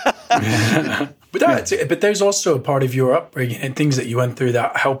 But there's also a part of your upbringing and things that you went through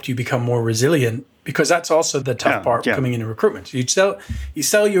that helped you become more resilient, because that's also the tough part coming into recruitment. So you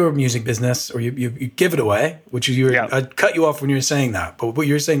sell your music business, or you give it away, which I cut you off when you were saying that. But what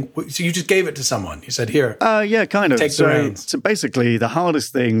you were saying, so you just gave it to someone. You said, here. Kind of. Take the reins. So basically, the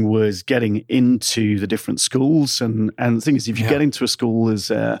hardest thing was getting into the different schools. And the thing is, if you get into a school as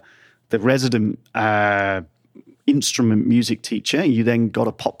the resident instrument music teacher, you then got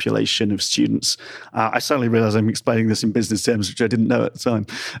a population of students. I suddenly realized I'm explaining this in business terms, which I didn't know at the time.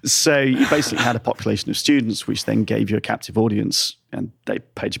 So you basically had a population of students, which then gave you a captive audience, and they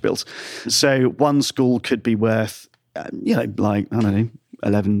paid your bills. So one school could be worth, like, I don't know,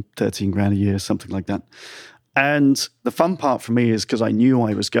 11, 13 grand a year, something like that. And the fun part for me is, because I knew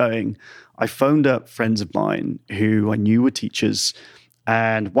I was going, I phoned up friends of mine who I knew were teachers,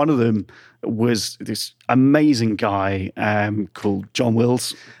 and one of them was this amazing guy called John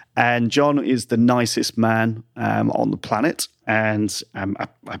Wills. And John is the nicest man on the planet. And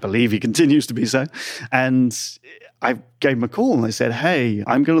I believe he continues to be so. And I gave him a call and I said, hey,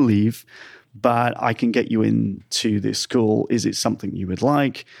 I'm going to leave, but I can get you into this school. Is it something you would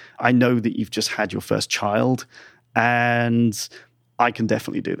like? I know that you've just had your first child, and I can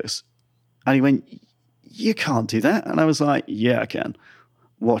definitely do this. And he went, you can't do that. And I was like, yeah, I can.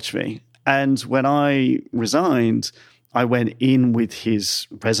 Watch me. And when I resigned, I went in with his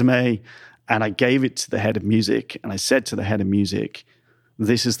resume and I gave it to the head of music. And I said to the head of music,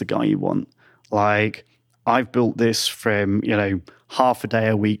 this is the guy you want. Like, I've built this from, half a day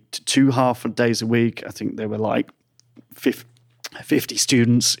a week to 2 half days a week. I think there were like 50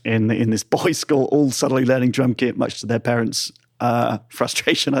 students in this boys' school, all suddenly learning drum kit, much to their parents'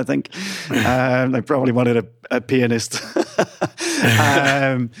 frustration, I think. They probably wanted a pianist.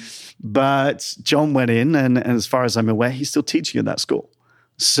 But John went in, and as far as I'm aware, he's still teaching at that school.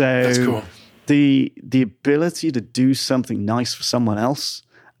 So that's cool. The ability to do something nice for someone else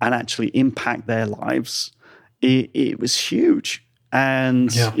and actually impact their lives, it was huge.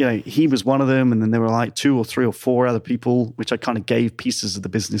 And he was one of them, and then there were like 2 or 3 or 4 other people, which I kind of gave pieces of the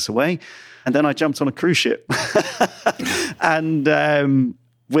business away. And then I jumped on a cruise ship, and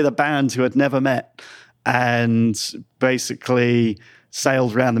with a band who I'd never met, and basically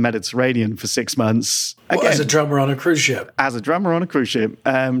sailed around the Mediterranean for 6 months. Again, as a drummer on a cruise ship. As a drummer on a cruise ship,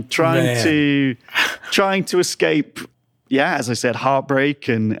 trying to escape. Yeah, as I said, heartbreak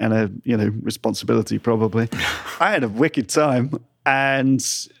and a responsibility probably. I had a wicked time, and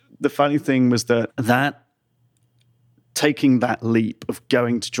the funny thing was that taking that leap of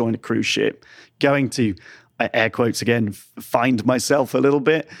going to join a cruise ship, going to, air quotes again, find myself a little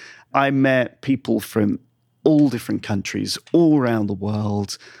bit. I met people from all different countries, all around the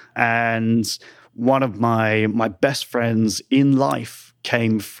world, and one of my best friends in life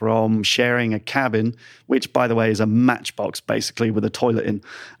came from sharing a cabin, which, by the way, is a matchbox, basically, with a toilet in,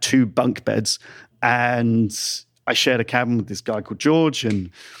 2 bunk beds. And I shared a cabin with this guy called George,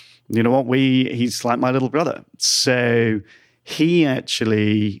 and you know what? He's like my little brother. So he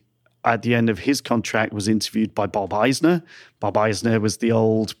actually, at the end of his contract, was interviewed by Bob Eisner. Bob Eisner was the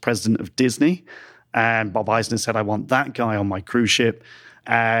old president of Disney. And Bob Eisner said, I want that guy on my cruise ship.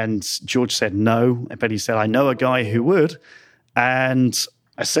 And George said no, but he said, I know a guy who would. And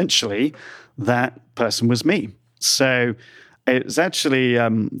essentially, that person was me. So it's actually,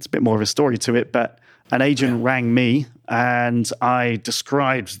 it's a bit more of a story to it, but an agent rang me and I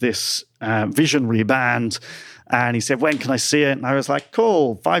described this visionary band. And he said, when can I see it? And I was like,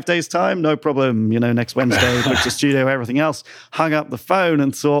 cool, 5 days time, no problem. Next Wednesday, booked a studio, everything else. Hung up the phone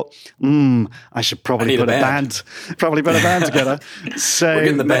and thought, I should probably put a band together. So we're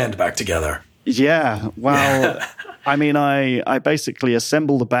getting the band back together. Yeah, well, I mean, I basically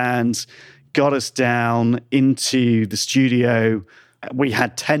assembled the band, got us down into the studio. We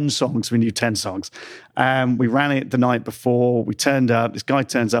had 10 songs. We knew 10 songs. We ran it the night before. We turned up. This guy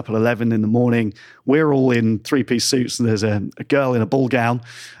turns up at 11 in the morning. We're all in three-piece suits, and there's a girl in a ball gown.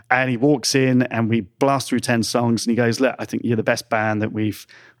 And he walks in, and we blast through 10 songs. And he goes, look, I think you're the best band that we've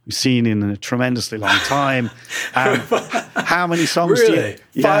seen in a tremendously long time. How many songs really? do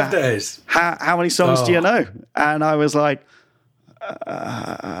you... 5 days? How many songs do you know? And I was like,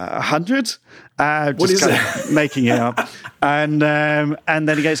 100. What is it? Making it up. And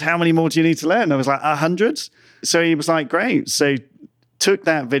then he goes, how many more do you need to learn? I was like, 100. So he was like, great. So took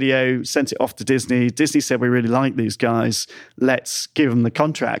that video, sent it off to Disney. Disney said, we really like these guys. Let's give them the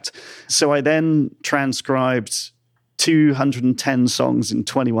contract. So I then transcribed 210 songs in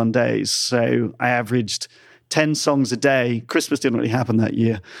 21 days. So I averaged 10 songs a day. Christmas didn't really happen that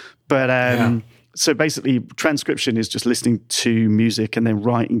year. But so basically, transcription is just listening to music and then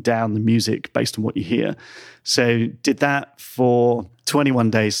writing down the music based on what you hear. So did that for 21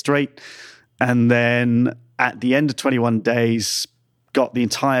 days straight. And then at the end of 21 days, got the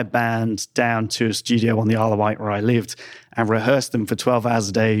entire band down to a studio on the Isle of Wight where I lived and rehearsed them for 12 hours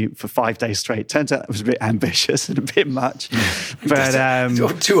a day for 5 days straight. Turns out it was a bit ambitious and a bit much. But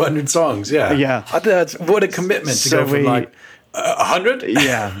 200 songs, yeah. Yeah. That's what a commitment to go from 100?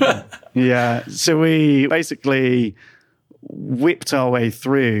 Yeah. Yeah. So we basically whipped our way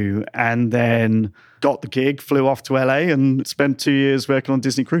through and then got the gig, flew off to LA and spent 2 years working on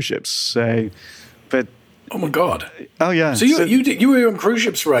Disney cruise ships. So, but... Oh my God. Oh yeah. So you were on cruise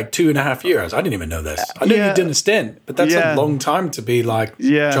ships for like 2.5 years. I didn't even know this. I knew you did a stint, but that's a long time to be like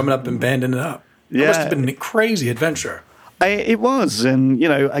jumping up and banding it up. It must have been a crazy adventure. It was. And,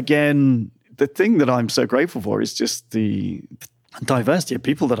 again, the thing that I'm so grateful for is just the diversity of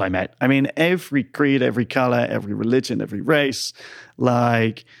people that I met. I mean, every creed, every color, every religion, every race,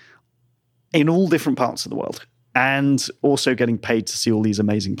 like in all different parts of the world, and also getting paid to see all these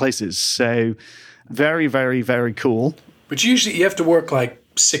amazing places. So very, very, very cool. But usually you have to work like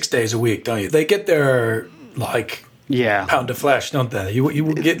 6 days a week, don't you? They get their like pound of flesh, don't they?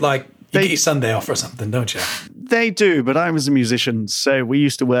 You get like you get your Sunday off or something, don't you? They do, but I was a musician, so we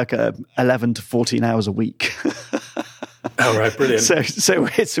used to work 11 to 14 hours a week. Oh, right, brilliant.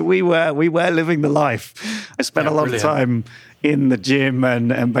 So we were living the life. I spent a lot of time in the gym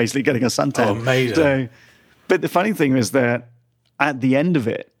and basically getting a suntan. Oh, amazing. But the funny thing was that at the end of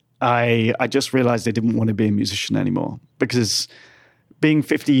it, I just realized I didn't want to be a musician anymore, because being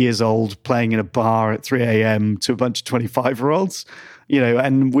 50 years old, playing in a bar at 3 a.m. to a bunch of 25-year-olds,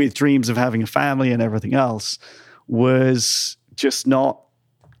 and with dreams of having a family and everything else, was just not,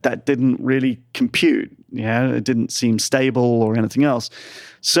 that didn't really compute. It didn't seem stable or anything else.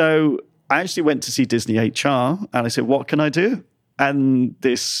 So I actually went to see Disney HR and I said, what can I do? And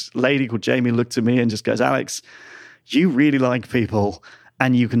this lady called Jamie looked at me and just goes, Alex, you really like people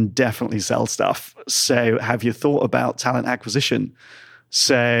and you can definitely sell stuff. So have you thought about talent acquisition?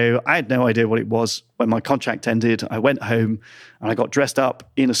 So I had no idea what it was. When my contract ended, I went home and I got dressed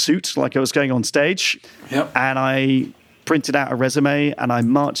up in a suit like I was going on stage. Yep. And I printed out a resume and I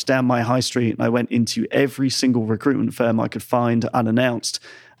marched down my high street and I went into every single recruitment firm I could find unannounced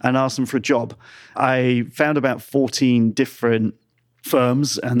and asked them for a job. I found about 14 different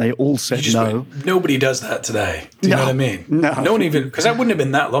firms and they all said no. Nobody does that today. Do you know what I mean? No one even, because that wouldn't have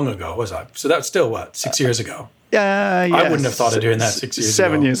been that long ago, was I? So that's still, 6 years ago? Yeah. I wouldn't have thought of doing that 6 years ago.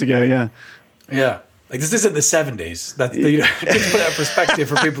 7 years ago, yeah. Yeah. Like, this isn't the 70s. Just put that in perspective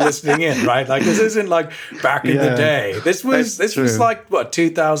for people listening in, right? Like, this isn't like back in the day. This was like,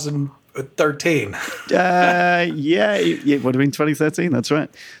 2013? Yeah, it would have been 2013. That's right.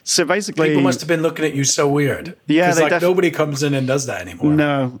 So basically, people must have been looking at you so weird. Yeah, because nobody comes in and does that anymore.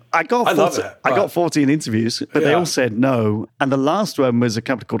 No, I got 14 interviews, but they all said no. And the last one was a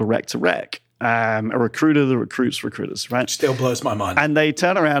company called Rec to Rec, a recruiter that recruits recruiters. Right? Still blows my mind. And they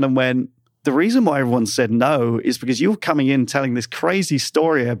turned around and went, the reason why everyone said no is because you're coming in telling this crazy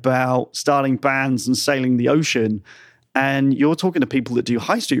story about starting bands and sailing the ocean, And you're talking to people that do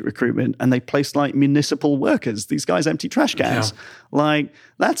high street recruitment and they place like municipal workers. These guys empty trash cans. Yeah. Like,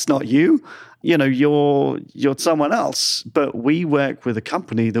 that's not you. You know, you're someone else. But we work with a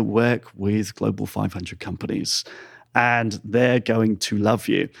company that work with Global 500 companies, and they're going to love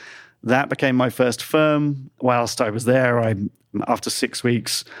you. That became my first firm. Whilst I was there, after 6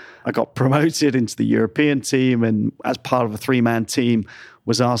 weeks, I got promoted into the European team, and as part of a 3-man team,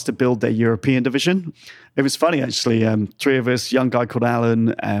 was asked to build their European division. It was funny, actually. 3 of us, young guy called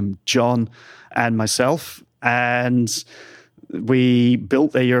Alan, John, and myself. And we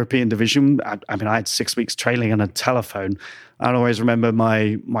built their European division. I mean, I had 6 weeks training on a telephone. I always remember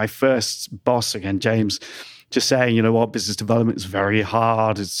my first boss, again, James, just saying, you know what, business development is very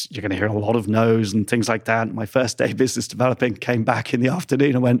hard. You're going to hear a lot of no's and things like that. My first day business developing, came back in the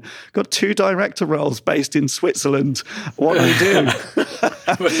afternoon and went, got 2 director roles based in Switzerland. What do we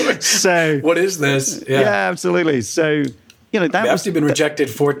do? So, what is this? Yeah, absolutely. So, you know, that must have been rejected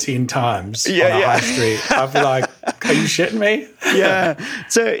 14 times on a high street. I'd be like, are you shitting me? Yeah.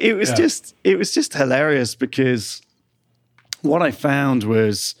 So it was just hilarious, because what I found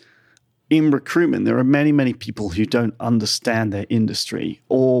was, in recruitment, there are many, many people who don't understand their industry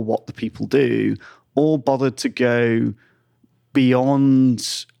or what the people do, or bother to go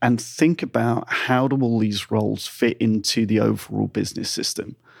beyond and think about how do all these roles fit into the overall business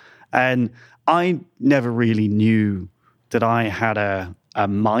system. And I never really knew that I had a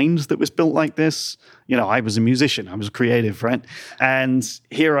mind that was built like this. You know, I was a musician, I was creative, right? And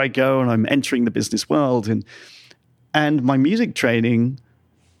here I go, and I'm entering the business world, and my music training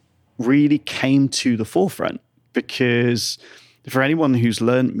really came to the forefront, because for anyone who's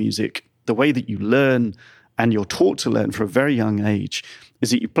learned music, the way that you learn and you're taught to learn from a very young age is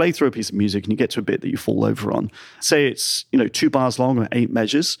that you play through a piece of music and you get to a bit that you fall over on. Say it's, 2 bars long or 8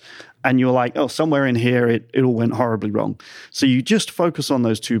 measures, and you're like, oh, somewhere in here it all went horribly wrong. So you just focus on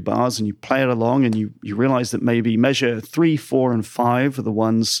those 2 bars and you play it along, and you realize that maybe measure 3, 4, and 5 are the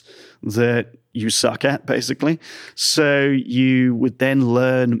ones that you suck at, basically. So you would then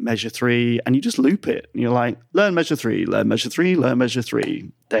learn measure 3, and you just loop it. And you're like, learn measure 3, learn measure 3, learn measure 3,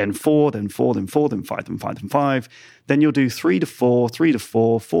 then 4, then 4, then 4, then 5, then 5, then 5. Then you'll do 3 to 4, 3 to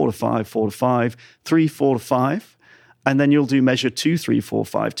 4, 4 to 5, 4 to 5, 3, 4 to 5. And then you'll do measure 2, 3, 4,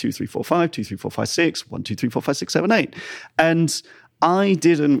 5, 2, 3, 4, 5, 2, 3, 4, 5, 6, 1, 2, 3, 4, 5, 6, 7, 8. And I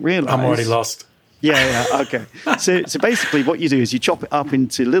didn't realize. I'm already lost. Yeah, okay. So basically what you do is you chop it up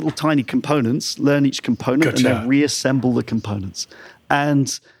into little tiny components, learn each component, and then reassemble the components.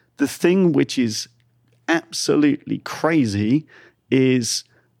 And the thing which is absolutely crazy is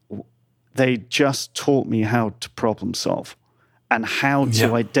they just taught me how to problem solve and how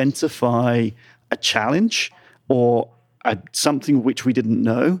to identify a challenge or something which we didn't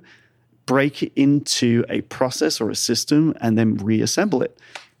know, break it into a process or a system, and then reassemble it.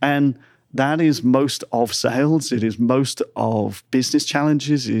 And that is most of sales. It is most of business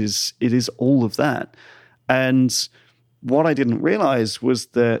challenges. It is all of that. And what I didn't realize was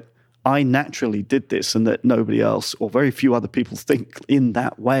that I naturally did this, and that nobody else or very few other people think in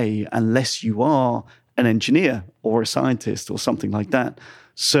that way unless you are an engineer or a scientist or something like that.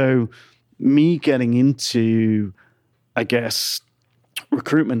 So me getting into, I guess,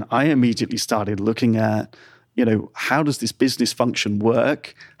 recruitment, I immediately started looking at, how does this business function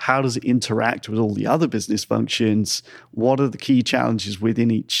work? How does it interact with all the other business functions? What are the key challenges within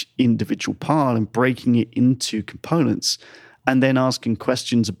each individual part, and breaking it into components, and then asking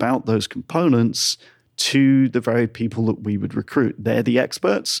questions about those components to the very people that we would recruit. They're the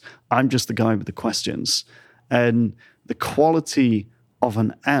experts. I'm just the guy with the questions. And the quality of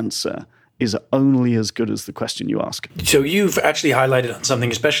an answer is only as good as the question you ask. So you've actually highlighted on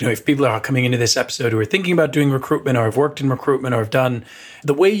something, especially if people are coming into this episode who are thinking about doing recruitment or have worked in recruitment or have done,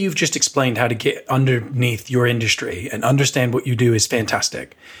 the way you've just explained how to get underneath your industry and understand what you do is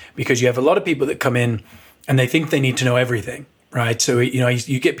fantastic, because you have a lot of people that come in and they think they need to know everything, right? So,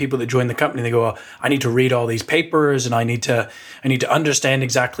 you get people that join the company and they go, I need to read all these papers and I need to understand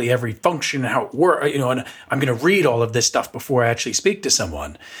exactly every function and how it works, and I'm going to read all of this stuff before I actually speak to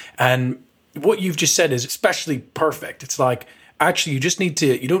someone. And what you've just said is especially perfect. It's like, actually, you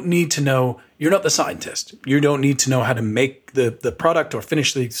don't need to know, you're not the scientist. You don't need to know how to make the product or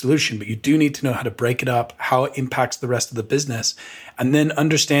finish the solution, but you do need to know how to break it up, how it impacts the rest of the business, and then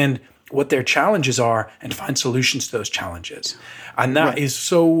understand what their challenges are and find solutions to those challenges. And that is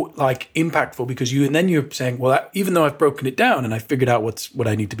so impactful, because you're saying, well, even though I've broken it down and I figured out what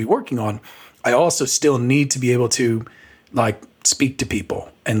I need to be working on, I also still need to be able to speak to people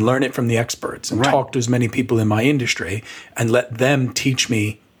and learn it from the experts and talk to as many people in my industry and let them teach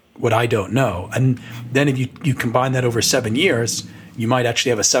me what I don't know. And then if you combine that over 7 years, you might actually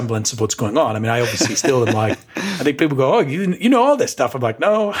have a semblance of what's going on. I mean, I obviously still am like, I think people go, oh, you know all this stuff. I'm like,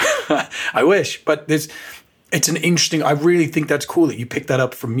 no, I wish. But it's an interesting, I really think that's cool that you picked that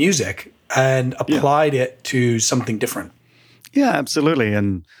up from music and applied it to something different. Yeah, absolutely.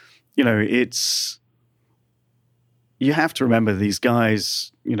 And, you know, you have to remember these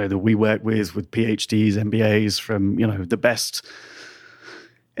guys, you know, that we work with PhDs, MBAs from, you know, the best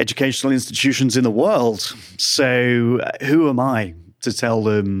educational institutions in the world. So who am I to tell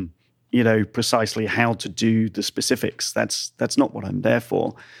them, you know, precisely how to do the specifics? That's not what I'm there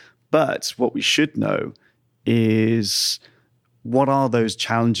for. But what we should know is what are those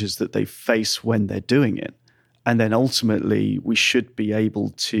challenges that they face when they're doing it? And then ultimately we should be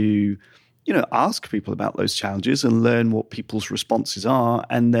able to, you know, ask people about those challenges and learn what people's responses are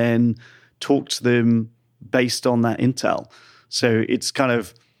and then talk to them based on that intel. So it's kind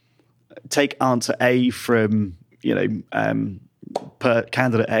of take answer A from, you know, per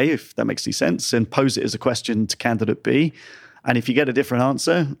candidate A, if that makes any sense, and pose it as a question to candidate B. And if you get a different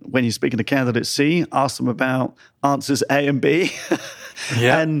answer, when you're speaking to candidate C, ask them about answers A and B.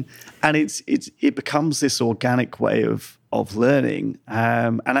 Yeah. And it becomes this organic way of learning.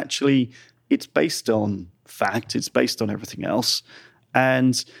 And actually, it's based on fact. It's based on everything else.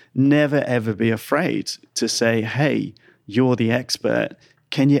 And never, ever be afraid to say, hey, you're the expert.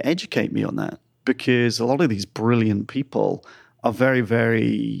 Can you educate me on that? Because a lot of these brilliant people are very,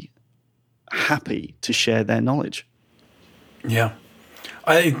 very happy to share their knowledge. Yeah.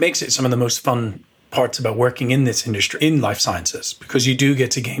 It makes it some of the most fun parts about working in this industry, in life sciences, because you do get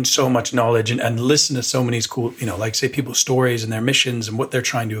to gain so much knowledge and listen to so many cool, you know, like say people's stories and their missions and what they're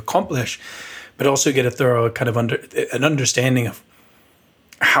trying to accomplish, but also get a thorough kind of an understanding of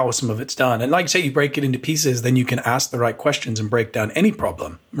how some of it's done. And like say you break it into pieces, then you can ask the right questions and break down any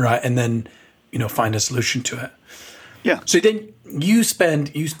problem, right? And then, you know, find a solution to it. Yeah. So then so you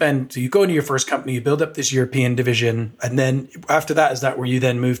go into your first company, you build up this European division, and then after that, is that where you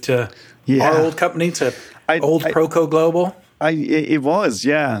then move to our old company, to Proco Global? It was,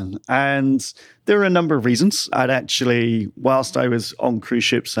 yeah. And there are a number of reasons. I'd actually, whilst I was on cruise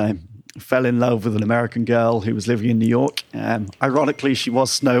ships, I fell in love with an American girl who was living in New York. Ironically, she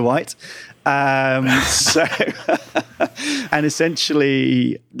was Snow White. And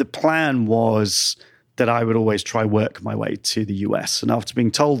essentially the plan was that I would always try work my way to the US. And after being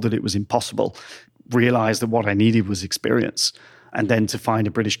told that it was impossible, realized that what I needed was experience, and then to find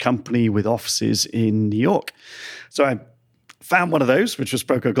a British company with offices in New York. So I found one of those, which was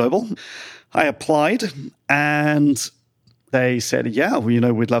Proco Global. I applied and they said, yeah, well, you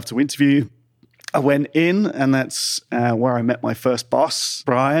know, we'd love to interview. I went in, and that's where I met my first boss,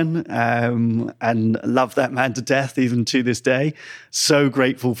 Brian, and love that man to death, even to this day. So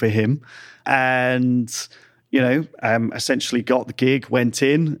grateful for him. And, you know, essentially got the gig, went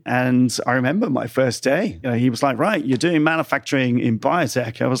in, and I remember my first day. You know, he was like, right, you're doing manufacturing in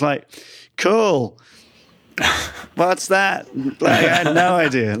biotech. I was like, cool. What's that? Like, I had no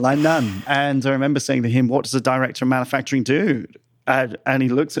idea, like none. And I remember saying to him, what does a director of manufacturing do? And he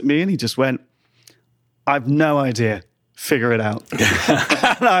looked at me and he just went, I've no idea. Figure it out.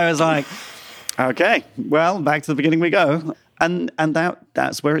 And I was like, okay, well, back to the beginning we go. And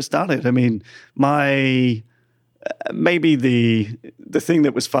that's where it started. I mean, maybe the thing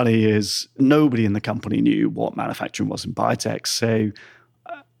that was funny is nobody in the company knew what manufacturing was in biotech. So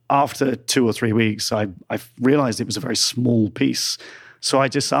after 2 or 3 weeks, I realized it was a very small piece. So I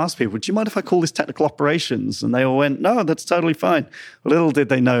just asked people, do you mind if I call this technical operations? And they all went, no, that's totally fine. Little did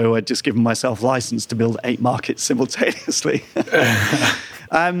they know I'd just given myself license to build 8 markets simultaneously.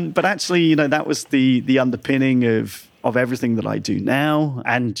 But actually, you know, that was the underpinning of everything that I do now,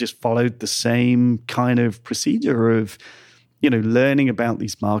 and just followed the same kind of procedure of, you know, learning about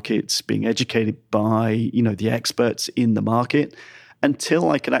these markets, being educated by, you know, the experts in the market until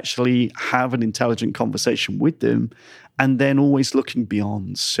I could actually have an intelligent conversation with them, and then always looking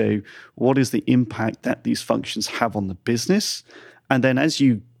beyond. So what is the impact that these functions have on the business? And then as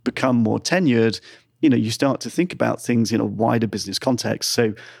you become more tenured, you know, you start to think about things in a wider business context.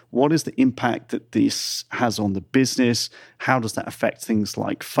 So what is the impact that this has on the business? How does that affect things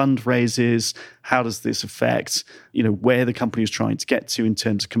like fundraisers? How does this affect, you know, where the company is trying to get to in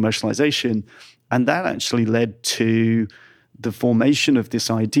terms of commercialization? And that actually led to the formation of this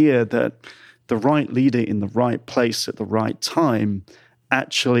idea that the right leader in the right place at the right time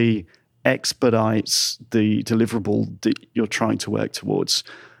actually expedites the deliverable that you're trying to work towards.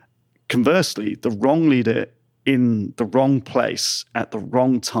 Conversely, the wrong leader in the wrong place at the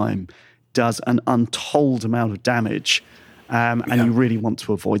wrong time does an untold amount of damage And you really want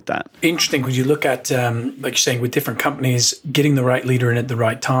to avoid that. Interesting. When you look at, like you're saying, with different companies, getting the right leader in at the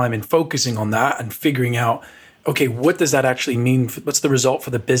right time and focusing on that and figuring out, okay, what does that actually mean? What's the result for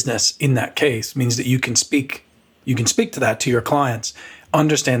the business in that case? It means that you can speak to that to your clients,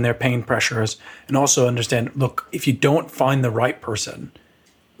 understand their pain pressures, and also understand, look, if you don't find the right person,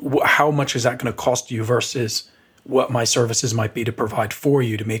 how much is that going to cost you versus what my services might be to provide for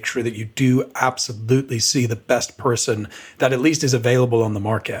you to make sure that you do absolutely see the best person that at least is available on the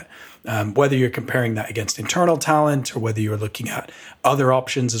market. Whether you're comparing that against internal talent or whether you're looking at other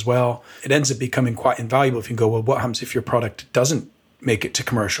options as well, it ends up becoming quite invaluable if you go, well, what happens if your product doesn't make it to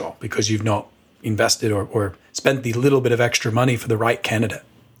commercial because you've not invested or spent the little bit of extra money for the right candidate?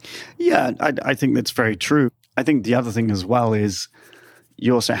 Yeah, I think that's very true. I think the other thing as well is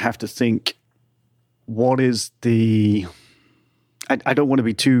you also have to think, what is the... I don't want to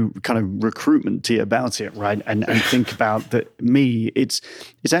be too kind of recruitment-y about it, right? And think about that. It's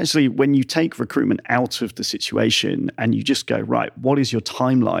actually when you take recruitment out of the situation and you just go, right, what is your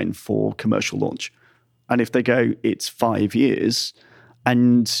timeline for commercial launch? And if they go, it's 5 years,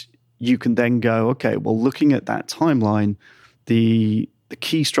 and you can then go, okay, well, looking at that timeline, the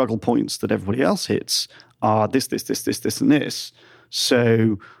key struggle points that everybody else hits are this, and this.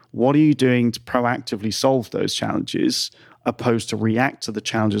 So what are you doing to proactively solve those challenges opposed to react to the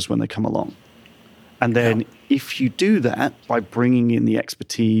challenges when they come along? And then if you do that by bringing in the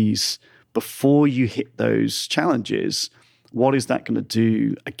expertise before you hit those challenges, what is that going to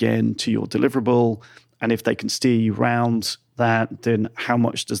do, again, to your deliverable? And if they can steer you around that, then how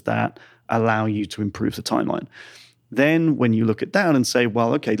much does that allow you to improve the timeline? Then when you look at that and say,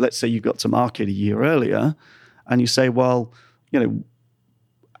 well, okay, let's say you got to market a year earlier, and you say, well,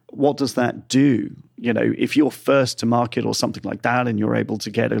 what does that do? If you're first to market or something like that and you're able to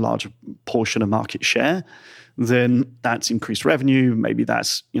get a larger portion of market share, then that's increased revenue. Maybe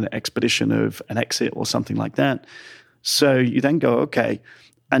that's, expedition of an exit or something like that. So you then go, okay,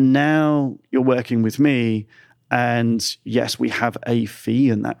 and now you're working with me, and yes, we have a fee,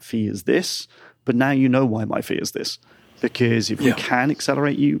 and that fee is this, but now you know why my fee is this. Because if we can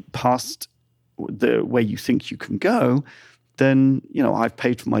accelerate you past the way you think you can go, then, I've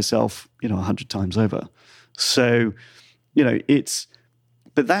paid for myself, 100 times over. So,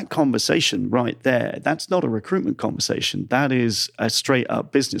 but that conversation right there, that's not a recruitment conversation. That is a straight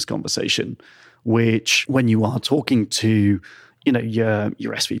up business conversation, which when you are talking to, your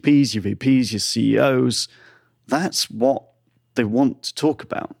SVPs, your VPs, your CEOs, that's what they want to talk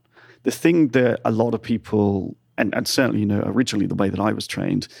about. The thing that a lot of people, and certainly, originally the way that I was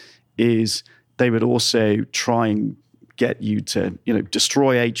trained, is they would also try and get you to,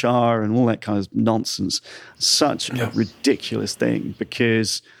 destroy HR and all that kind of nonsense. Such a ridiculous thing,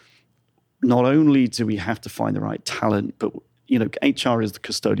 because not only do we have to find the right talent, but, HR is the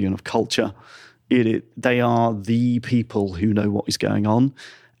custodian of culture. They are the people who know what is going on.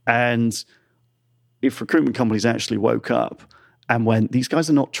 And if recruitment companies actually woke up and went, these guys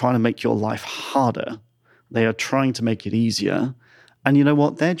are not trying to make your life harder, they are trying to make it easier. And you know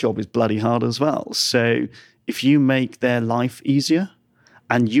what? Their job is bloody hard as well. So if you make their life easier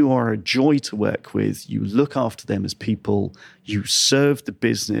and you are a joy to work with, you look after them as people, you serve the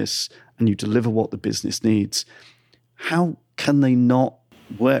business, and you deliver what the business needs, how can they not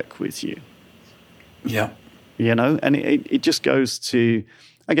work with you? Yeah. And it just goes to,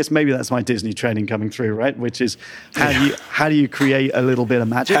 I guess maybe that's my Disney training coming through, right? Which is how do you create a little bit of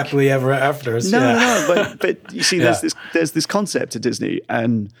magic? Happily ever after. No, but you see, there's this concept at Disney,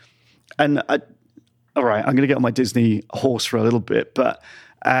 and all right, I'm going to get on my Disney horse for a little bit, but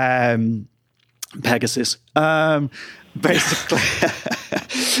Pegasus, basically,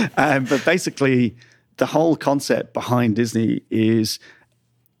 but basically, the whole concept behind Disney is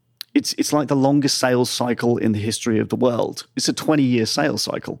it's like the longest sales cycle in the history of the world. It's a 20-year sales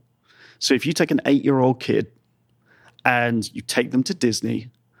cycle. So if you take an 8-year-old kid and you take them to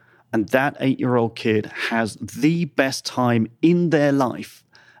Disney, and that 8-year-old kid has the best time in their life,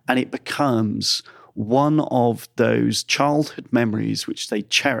 and it becomes one of those childhood memories which they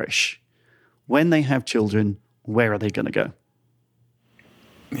cherish, when they have children, where are they going to go?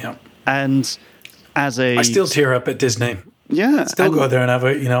 Yeah. And I still tear up at Disney. Yeah. Still go there and have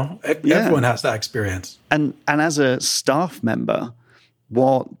everyone has that experience. And as a staff member,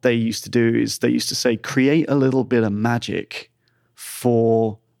 what they used to do is they used to say, create a little bit of magic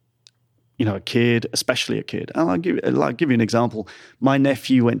for, a kid, especially a kid. And I'll give you an example. My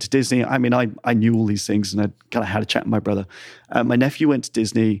nephew went to Disney. I mean, I knew all these things, and I kind of had a chat with my brother. My nephew went to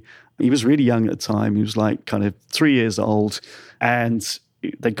Disney. He was really young at the time. He was like kind of 3 years old, and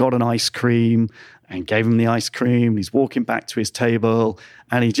they got an ice cream, and gave him the ice cream. He's walking back to his table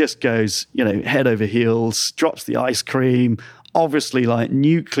and he just goes, head over heels, drops the ice cream, obviously like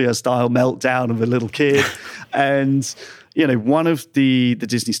nuclear style meltdown of a little kid. And, one of the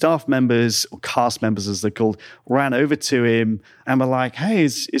Disney staff members, or cast members as they're called, ran over to him and were like, hey,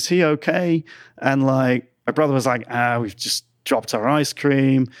 is he okay? And like, my brother was like, we've just dropped our ice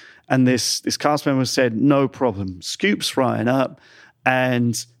cream. And this cast member said, no problem, scoops Ryan up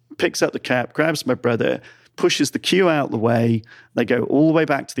and picks up the cap, grabs my brother, pushes the queue out the way. They go all the way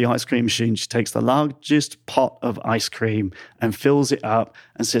back to the ice cream machine. She takes the largest pot of ice cream and fills it up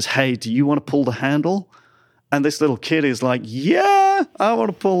and says, hey, do you want to pull the handle? And this little kid is like, yeah, I want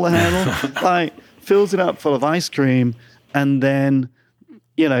to pull the handle. Like, fills it up full of ice cream. And then,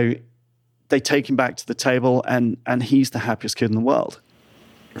 they take him back to the table and he's the happiest kid in the world.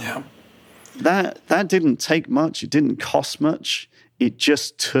 Yeah. That didn't take much. It didn't cost much. It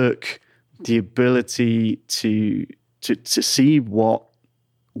just took the ability to see what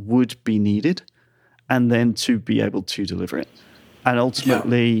would be needed and then to be able to deliver it. And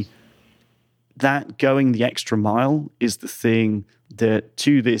ultimately, that going the extra mile is the thing that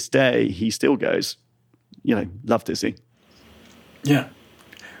to this day, he still goes, love Disney. Yeah.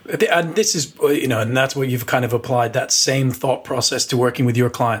 And this is, and that's what you've kind of applied that same thought process to working with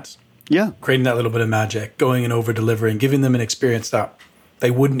your clients. Yeah. Creating that little bit of magic, going and over-delivering, giving them an experience that they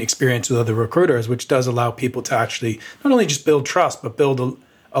wouldn't experience with other recruiters, which does allow people to actually not only just build trust, but build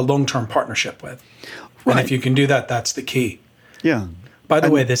a long-term partnership with. Right. And if you can do that, that's the key. Yeah. By the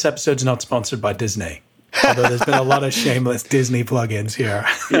way, this episode's not sponsored by Disney, although there's been a lot of shameless Disney plugins here.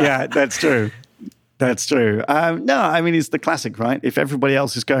 Yeah, that's true. That's true. No, I mean, it's the classic, right? If everybody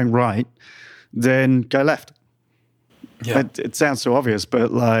else is going right, then go left. Yeah. It sounds so obvious,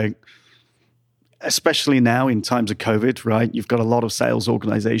 but like, especially now in times of COVID, right? You've got a lot of sales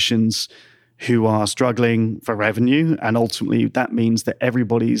organizations who are struggling for revenue. And ultimately, that means that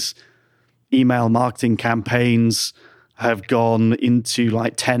everybody's email marketing campaigns have gone into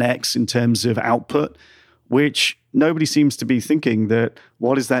like 10x in terms of output, which nobody seems to be thinking that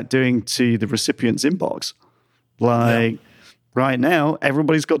what is that doing to the recipient's inbox? Like right now,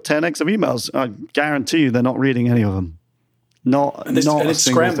 everybody's got 10x of emails. I guarantee you they're not reading any of them. Not it's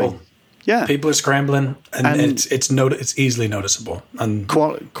scrambled. Thing. Yeah, people are scrambling, and it's easily noticeable, and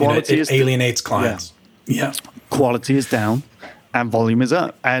quality it alienates clients. Yeah, quality is down, and volume is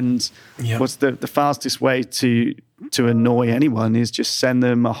up. And what's the fastest way to annoy anyone is just send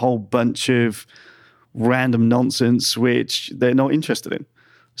them a whole bunch of random nonsense which they're not interested in.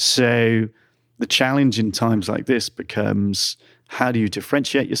 So the challenge in times like this becomes, how do you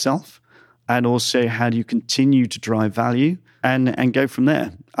differentiate yourself, and also how do you continue to drive value? And go from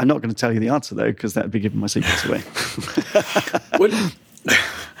there. I'm not going to tell you the answer though, because that would be giving my secrets away.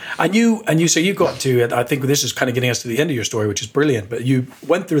 So you got to, I think this is kind of getting us to the end of your story, which is brilliant, but you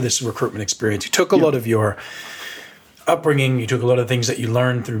went through this recruitment experience. You took a lot of your upbringing, you took a lot of things that you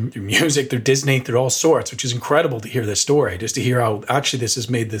learned through music, through Disney, through all sorts, which is incredible to hear this story, just to hear how actually this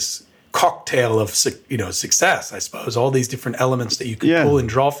has made this cocktail of success, I suppose, all these different elements that you could pull and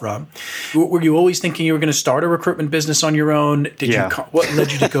draw from. Were you always thinking you were going to start a recruitment business on your own? What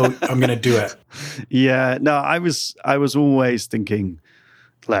led you to go, I'm going to do it? Yeah, no, I was always thinking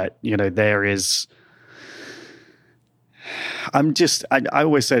that, there is, I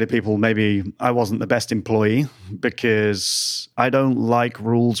always say to people, maybe I wasn't the best employee because I don't like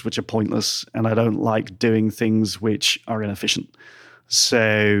rules which are pointless and I don't like doing things which are inefficient.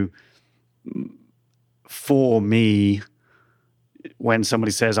 So for me, when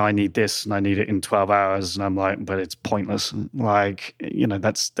somebody says I need this and I need it in 12 hours, and I'm like, but it's pointless. Like,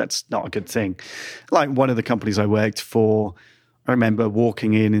 that's not a good thing. Like one of the companies I worked for, I remember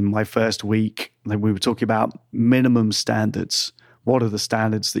walking in my first week, and we were talking about minimum standards. What are the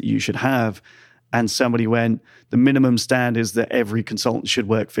standards that you should have? And somebody went, the minimum standard is that every consultant should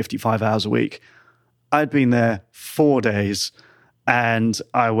work 55 hours a week. I'd been there 4 days and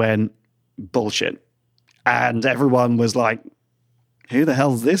I went, bullshit. And everyone was like, who the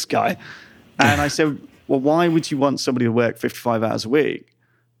hell's this guy? And I said, well, why would you want somebody to work 55 hours a week?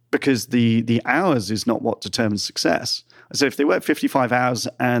 Because the hours is not what determines success. So if they work 55 hours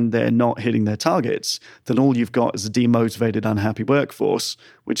and they're not hitting their targets, then all you've got is a demotivated, unhappy workforce,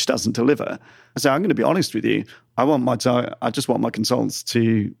 which doesn't deliver. So I'm going to be honest with you. I just want my consultants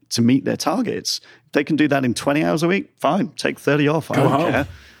to meet their targets. If they can do that in 20 hours a week, fine. Take 30 off. I don't care.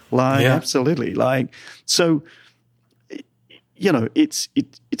 Absolutely. So,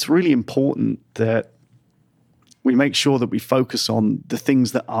 it's really important that we make sure that we focus on the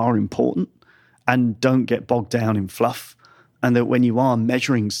things that are important and don't get bogged down in fluff. And that when you are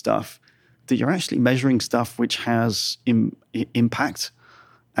measuring stuff, that you're actually measuring stuff which has impact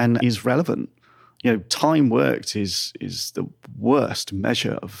and is relevant. Time worked is the worst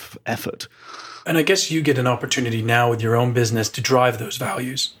measure of effort. And I guess you get an opportunity now with your own business to drive those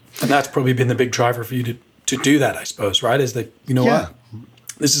values. And that's probably been the big driver for you to do that, I suppose, right? Is that, what?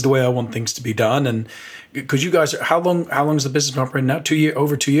 This is the way I want things to be done. And because you guys, how long has the business been operating now?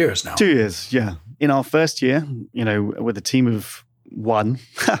 Over 2 years now. 2 years, yeah. In our first year, with a team of one,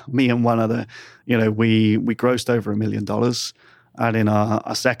 me and one other, we grossed over $1 million. And in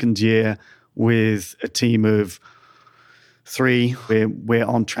our second year, with a team of 3, we're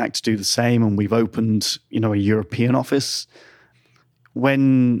on track to do the same, and we've opened, a European office.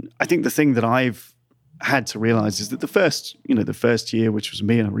 When I think the thing that I've had to realize is that the first year, which was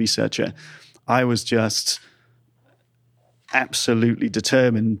me and a researcher, I was just absolutely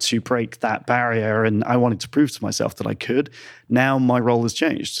determined to break that barrier, and I wanted to prove to myself that I could. Now my role has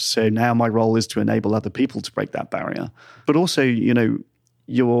changed. So now my role is to enable other people to break that barrier. But also,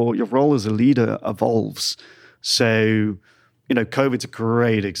 your role as a leader evolves. So, COVID's a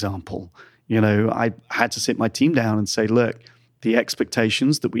great example. I had to sit my team down and say, look, the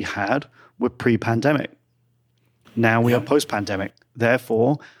expectations that we had were pre-pandemic. Now we are post-pandemic.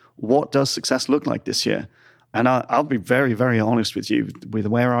 Therefore, what does success look like this year? And I'll be very, very honest with you, with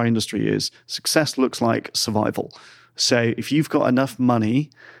where our industry is, success looks like survival. So if you've got enough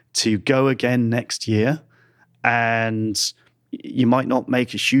money to go again next year, and you might not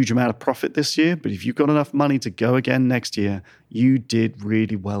make a huge amount of profit this year, but if you've got enough money to go again next year, you did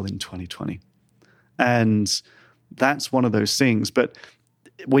really well in 2020. And that's one of those things. But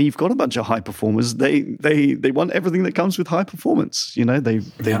where you've got a bunch of high performers, they want everything that comes with high performance. They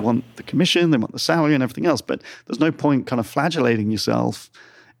want the commission, they want the salary and everything else. But there's no point kind of flagellating yourself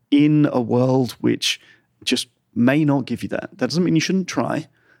in a world which just may not give you that. That doesn't mean you shouldn't try,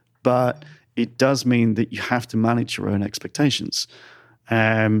 but it does mean that you have to manage your own expectations.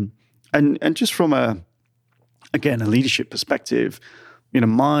 And just from a leadership perspective,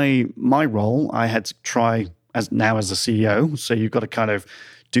 my role, I had to try as a CEO. So you've got to kind of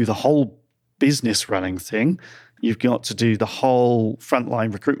do the whole business running thing. You've got to do the whole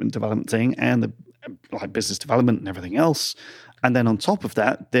frontline recruitment development thing and the business development and everything else. And then on top of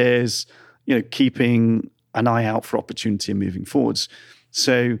that, there's, keeping an eye out for opportunity and moving forwards.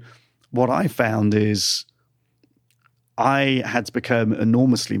 So what I found is I had to become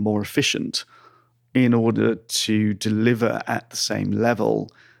enormously more efficient in order to deliver at the same level.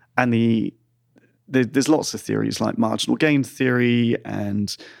 And there's lots of theories like marginal gain theory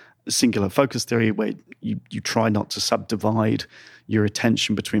and singular focus theory, where you try not to subdivide your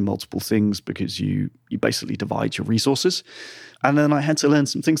attention between multiple things because you basically divide your resources. And then I had to learn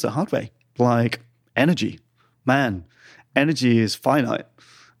some things the hard way, like energy. Man, energy is finite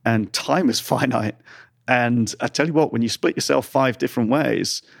and time is finite. And I tell you what, when you split yourself 5 different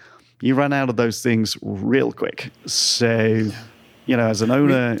ways, you run out of those things real quick. So, as an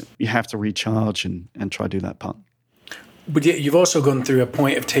owner, you have to recharge and try to do that part. But you've also gone through a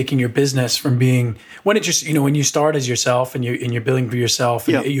point of taking your business from being, when it just, when you start as yourself and you're billing for yourself,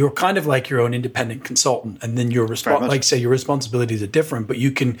 and you're kind of like your own independent consultant, and then your responsibilities are different, but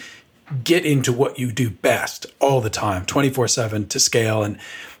you can get into what you do best all the time, 24/7 to scale. And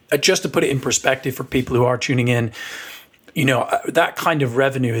just to put it in perspective for people who are tuning in, that kind of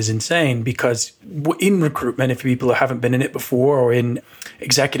revenue is insane, because in recruitment, if people haven't been in it before, or in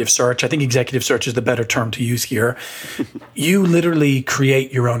executive search, I think executive search is the better term to use here. You literally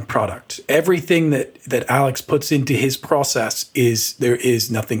create your own product. Everything that Alex puts into his process there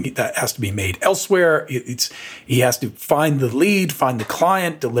is nothing that has to be made elsewhere. He has to find the lead, find the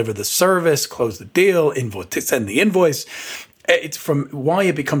client, deliver the service, close the deal, send the invoice. It's from why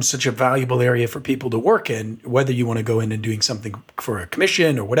it becomes such a valuable area for people to work in, whether you want to go in and doing something for a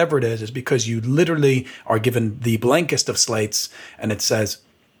commission or whatever it is because you literally are given the blankest of slates, and it says,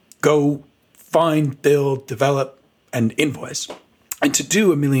 go find, build, develop, and invoice. And to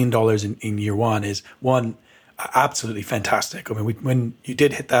do $1 million in year one is absolutely fantastic. I mean, when you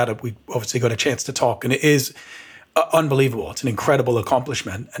did hit that up, we obviously got a chance to talk, and it is unbelievable. It's an incredible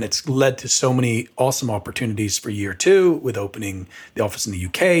accomplishment, and it's led to so many awesome opportunities for year 2 with opening the office in the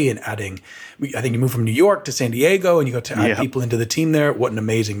UK and adding, I think you moved from New York to San Diego and you got to add people into the team there. What an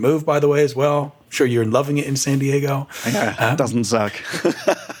amazing move, by the way, as well. I'm sure you're loving it in San Diego. Yeah, it doesn't suck.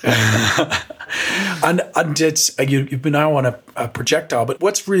 And it's, you've been now on a projectile, but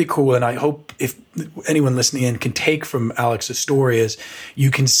what's really cool, and I hope if anyone listening in can take from Alex's story, is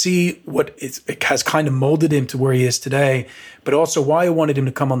you can see what it has kind of molded him to where he is today, but also why I wanted him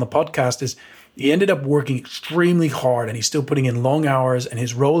to come on the podcast is he ended up working extremely hard, and he's still putting in long hours, and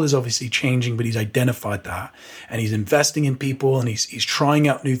his role is obviously changing, but he's identified that, and he's investing in people, and he's trying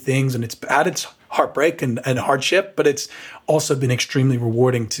out new things, and it's at its heartbreak and hardship, but it's also been extremely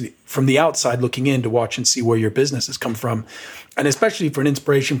rewarding from the outside looking in to watch and see where your business has come from, and especially for an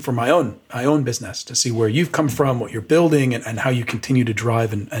inspiration for my own business to see where you've come from, what you're building, and how you continue to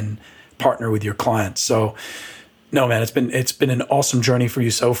drive and partner with your clients. So no, man, it's been an awesome journey for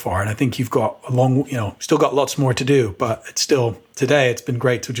you so far, and I think you've got still got lots more to do, but it's been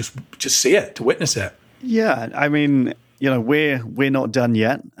great to just see it, to witness it. Yeah, I mean, we're not done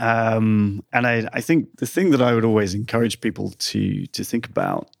yet, and I think the thing that I would always encourage people to think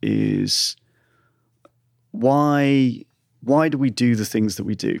about is why do we do the things that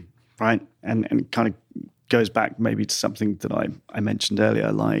we do, right? And kind of goes back maybe to something that I mentioned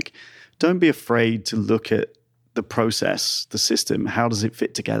earlier, like don't be afraid to look at the process, the system, how does it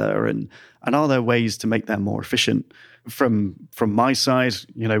fit together, and are there ways to make that more efficient? From my side,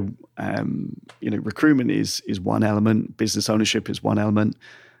 recruitment is one element, business ownership is one element,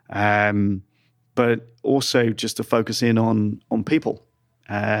 but also just to focus in on people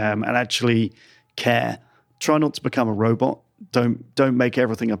and actually care. Try not to become a robot. Don't make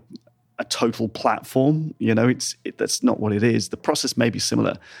everything a total platform. That's not what it is. The process may be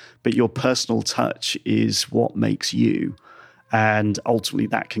similar, but your personal touch is what makes you, and ultimately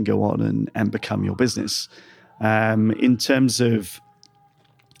that can go on and become your business. In terms of,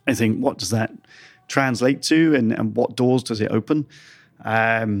 I think, what does that translate to, and what doors does it open?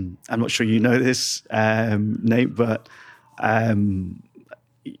 I'm not sure you know this, Nate, but I'm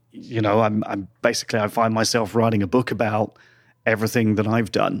basically, I find myself writing a book about everything that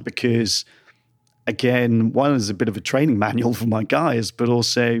I've done, because again, one is a bit of a training manual for my guys, but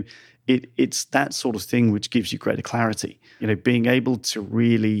also it's that sort of thing which gives you greater clarity. Being able to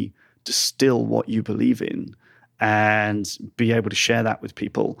really distill what you believe in and be able to share that with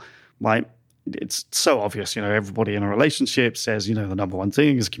people. Like, it's so obvious, everybody in a relationship says, the number one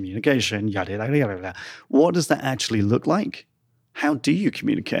thing is communication, yada, yada, yada, yada. What does that actually look like? How do you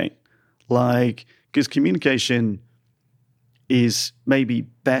communicate? Because communication is maybe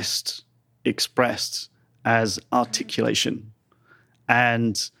best expressed as articulation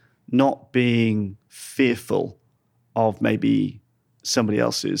and not being fearful of maybe somebody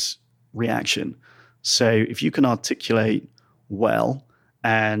else's reaction. So if you can articulate well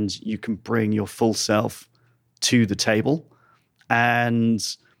and you can bring your full self to the table and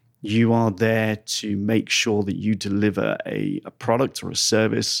you are there to make sure that you deliver a product or a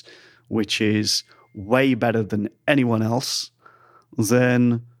service which is way better than anyone else,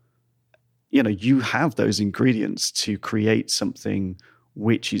 then you have those ingredients to create something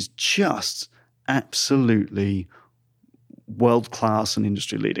which is just absolutely world-class and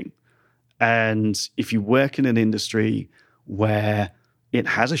industry-leading. And if you work in an industry where it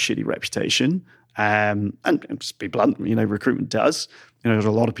has a shitty reputation, and just be blunt, recruitment does. There's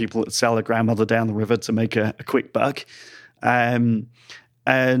a lot of people that sell their grandmother down the river to make a quick buck. And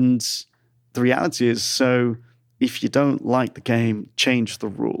the reality is, so if you don't like the game, change the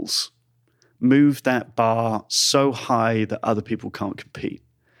rules. Move that bar so high that other people can't compete,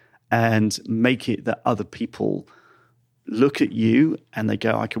 and make it that other people look at you and they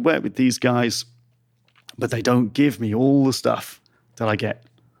go, I can work with these guys, but they don't give me all the stuff that I get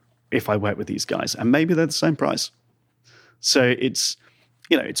if I work with these guys. And maybe they're the same price. So it's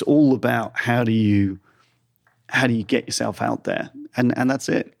all about how do you get yourself out there? And that's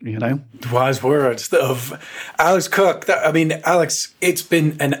it, Wise words of Alex Cook. Alex, it's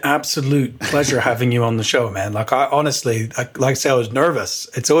been an absolute pleasure having you on the show, man. Like, I honestly, like I say, I was nervous.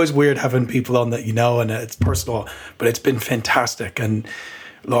 It's always weird having people on that and it's personal, but it's been fantastic. And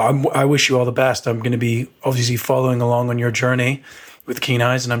look, I wish you all the best. I'm going to be obviously following along on your journey with Keen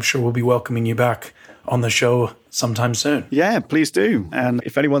Eyes, and I'm sure we'll be welcoming you back on the show sometime soon. Yeah, please do. And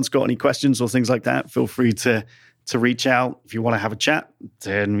if anyone's got any questions or things like that, feel free to reach out. If you want to have a chat,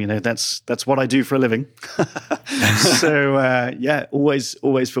 then that's what I do for a living. So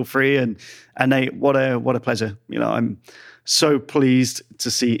always feel free. And Nate, what a pleasure. I'm so pleased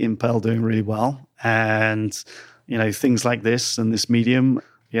to see Impel doing really well, and things like this and this medium.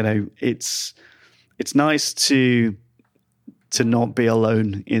 It's nice to not be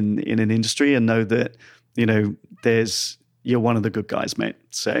alone in an industry and know that you're one of the good guys, mate.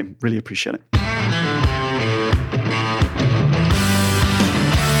 So really appreciate it.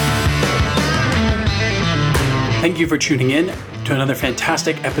 Thank you for tuning in to another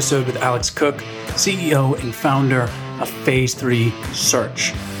fantastic episode with Alex Cook, CEO and founder of Phase 3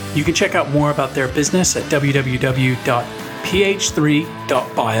 Search. You can check out more about their business at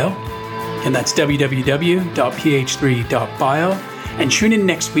www.ph3.bio. And that's www.ph3.bio. And tune in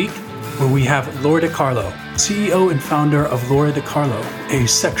next week where we have Laura DiCarlo, CEO and founder of Laura DiCarlo, a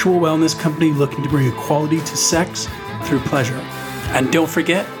sexual wellness company looking to bring equality to sex through pleasure. And don't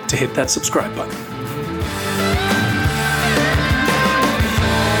forget to hit that subscribe button.